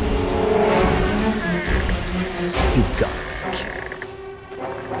 You got it, kid.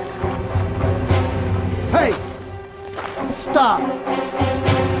 Hey! Stop!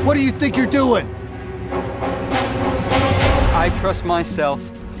 What do you think you're doing? I trust myself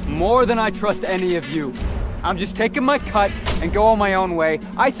more than I trust any of you. I'm just taking my cut and go on my own way.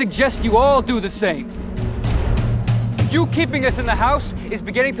 I suggest you all do the same. You keeping us in the house is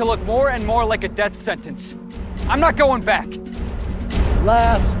beginning to look more and more like a death sentence. I'm not going back.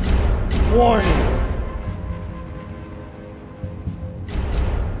 Last warning.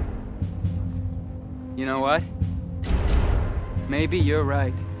 You know what? Maybe you're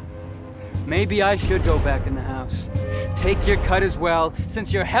right. Maybe I should go back in the house. Take your cut as well,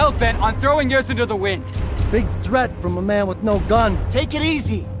 since you're hell-bent on throwing yours into the wind. Big threat from a man with no gun. Take it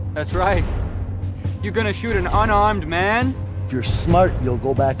easy. That's right. You're gonna shoot an unarmed man? If you're smart, you'll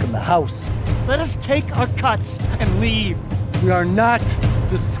go back in the house. Let us take our cuts and leave. We are not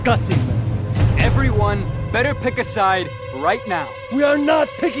discussing this. Everyone better pick a side right now. We are not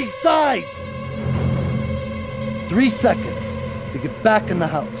picking sides. 3 seconds to get back in the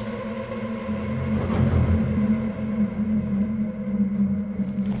house.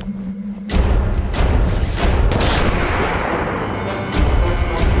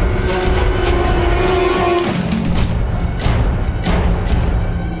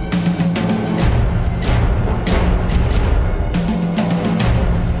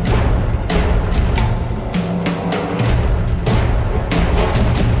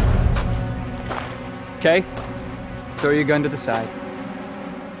 Okay? Throw your gun to the side.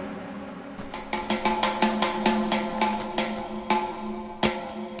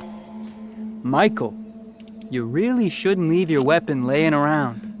 Michael, you really shouldn't leave your weapon laying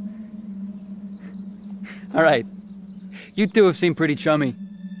around. All right, you two have seemed pretty chummy.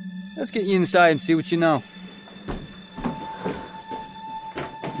 Let's get you inside and see what you know.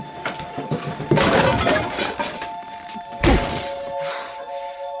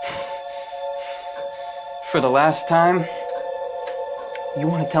 For the last time, you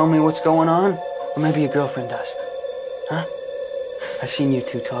want to tell me what's going on? Or maybe your girlfriend does. Huh? I've seen you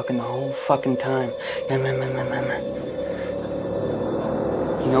two talking the whole fucking time. You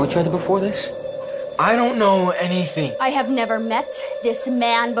know each other before this? I don't know anything. I have never met this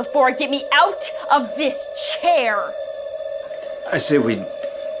man before. Get me out of this chair. I say we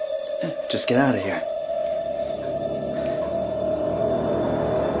just get out of here.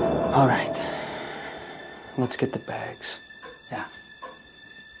 All right. Let's get the bags. Yeah.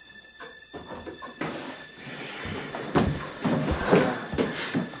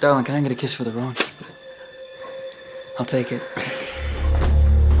 Darling, can I get a kiss for the road? I'll take it.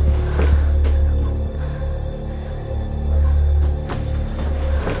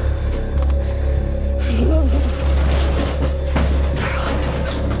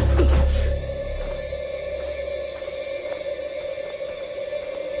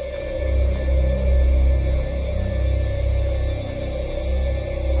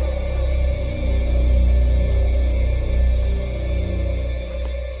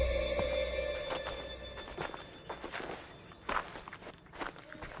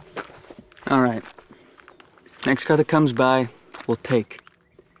 All right. Next car that comes by, we'll take.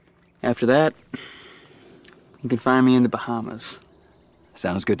 After that, you can find me in the Bahamas.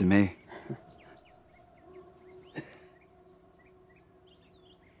 Sounds good to me.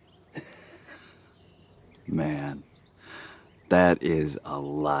 Man, That is a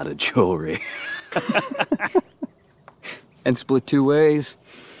lot of jewelry. And split 2 ways.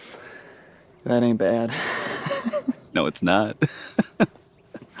 That ain't bad. No, it's not.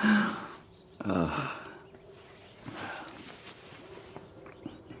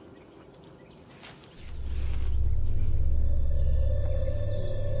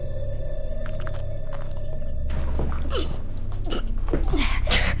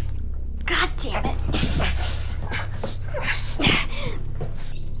 God damn it.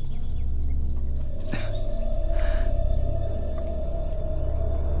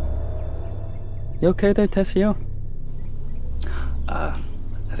 You okay there, Tessio? I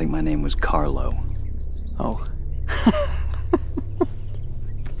think my name was Carlo. Oh.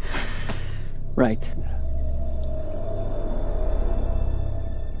 Right.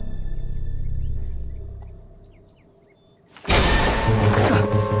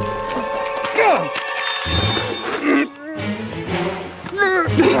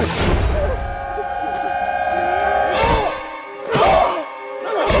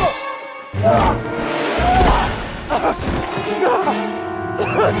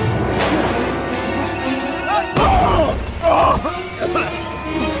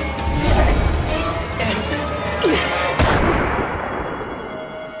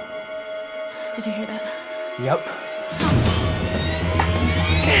 Did you hear that? Yep.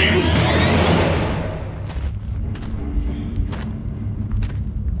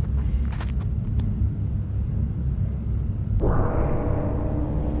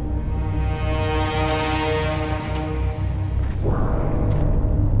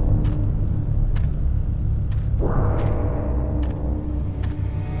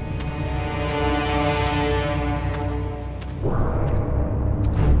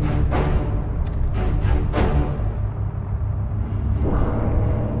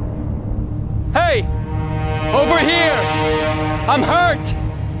 Hey! Over here! I'm hurt!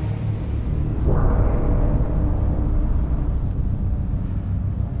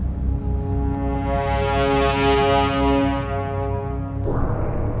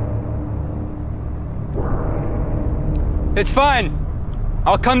 It's fine.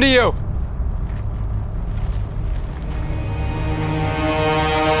 I'll come to you.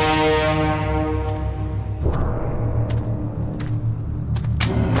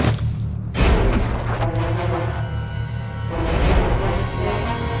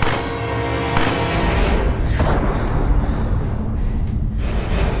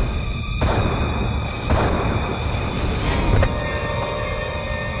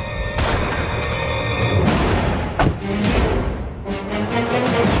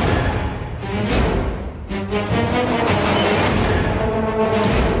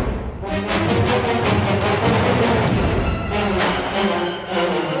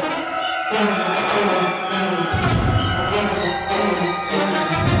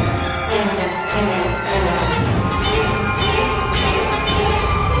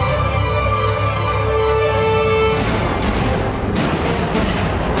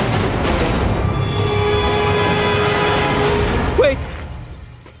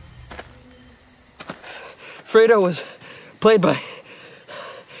 Fredo was played by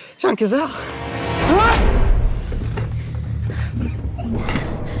Jean Cazale.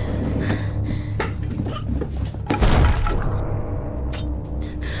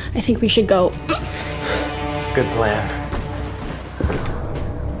 I think we should go. Good plan.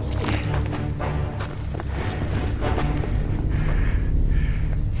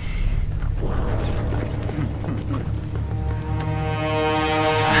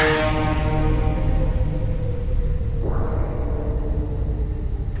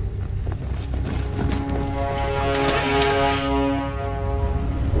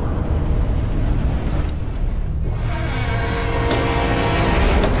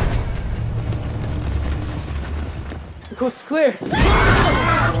 The coast's clear.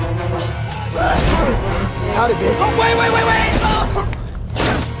 Howdy, bitch. Oh, wait!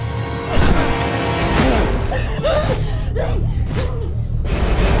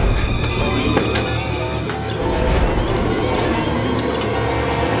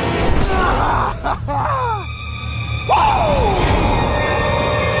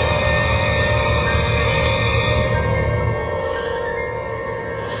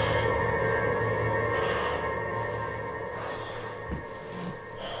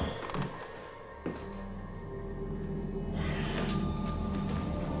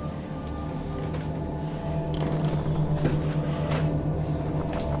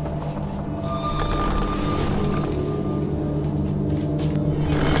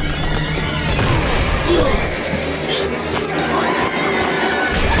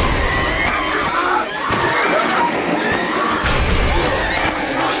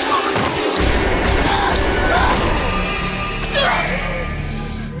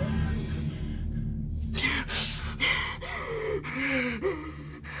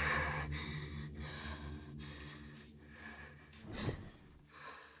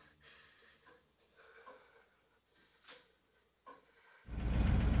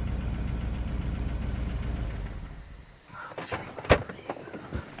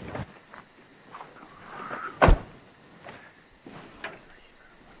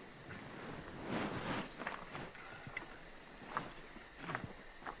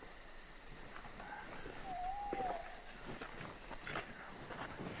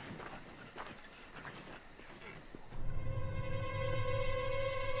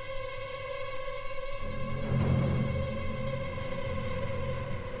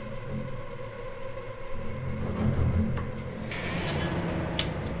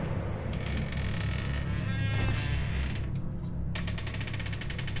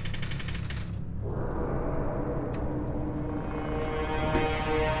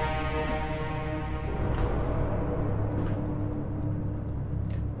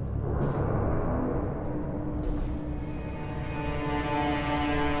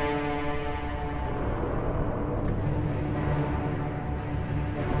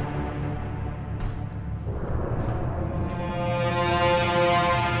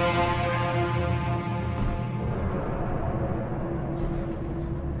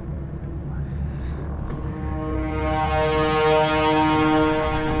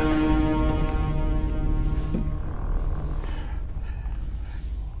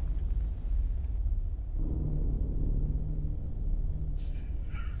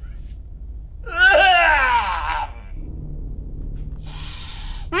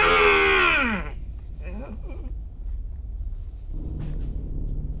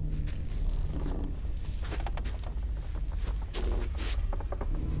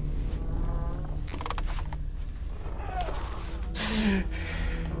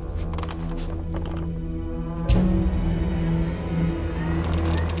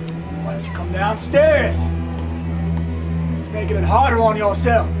 Why don't you come downstairs? Just making it harder on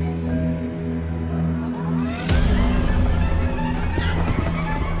yourself.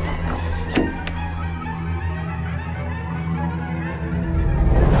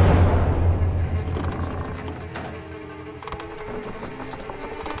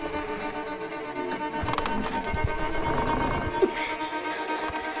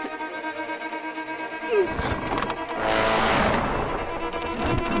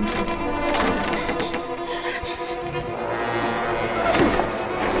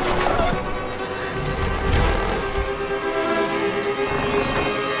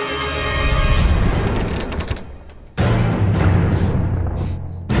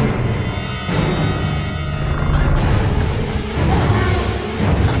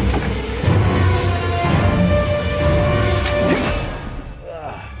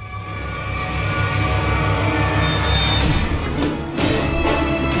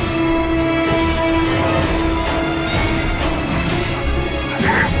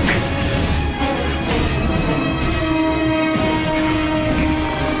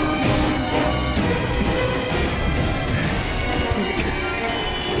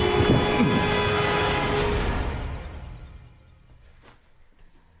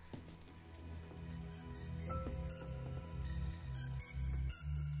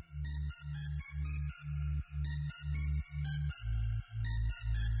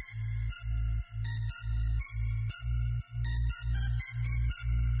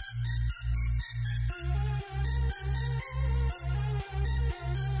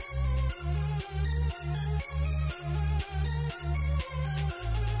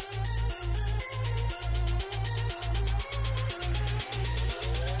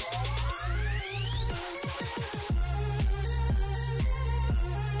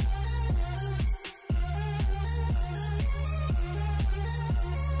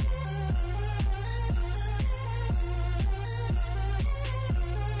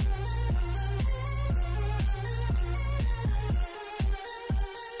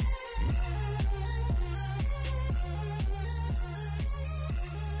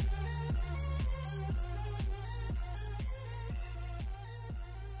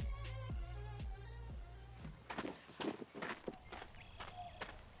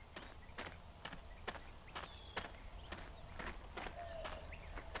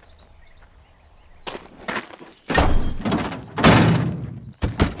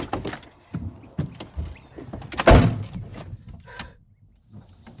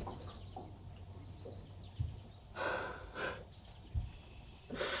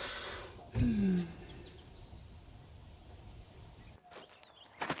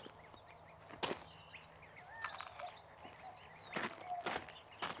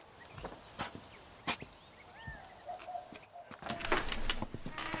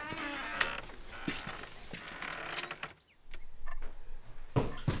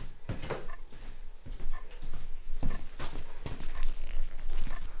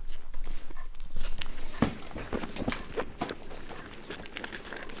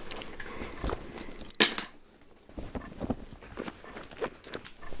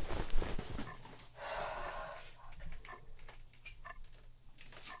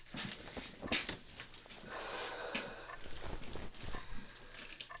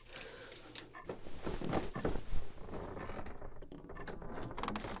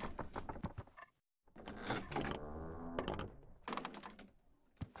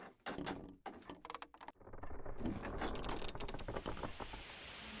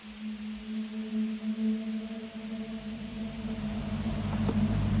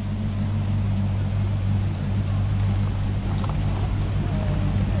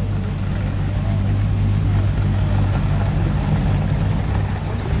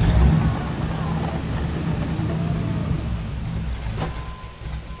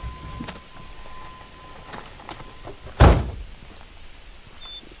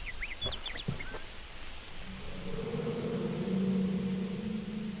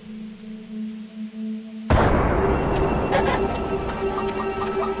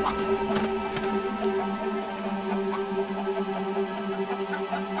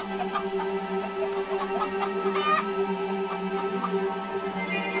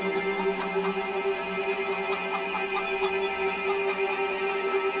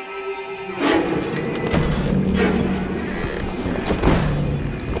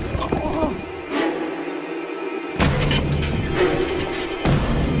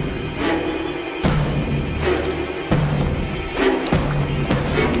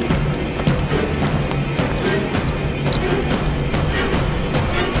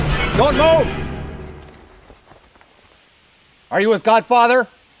 Don't move! Are you with Godfather?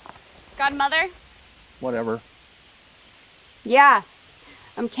 Godmother? Whatever. Yeah.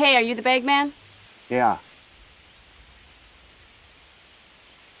 I'm Kay. Are you the bag man? Yeah.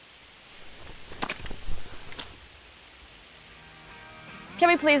 Can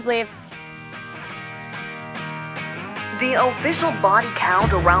we please leave? The official body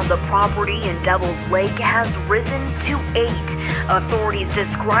count around the property in Devil's Lake has risen to 8. Authorities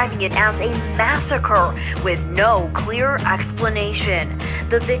describing it as a massacre with no clear explanation.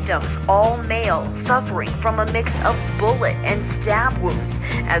 The victims, all male, suffering from a mix of bullet and stab wounds,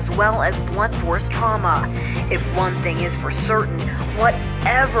 as well as blunt force trauma. If one thing is for certain,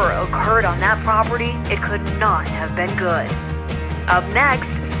 whatever occurred on that property, it could not have been good. Up next,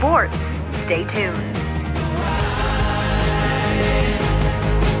 sports. Stay tuned.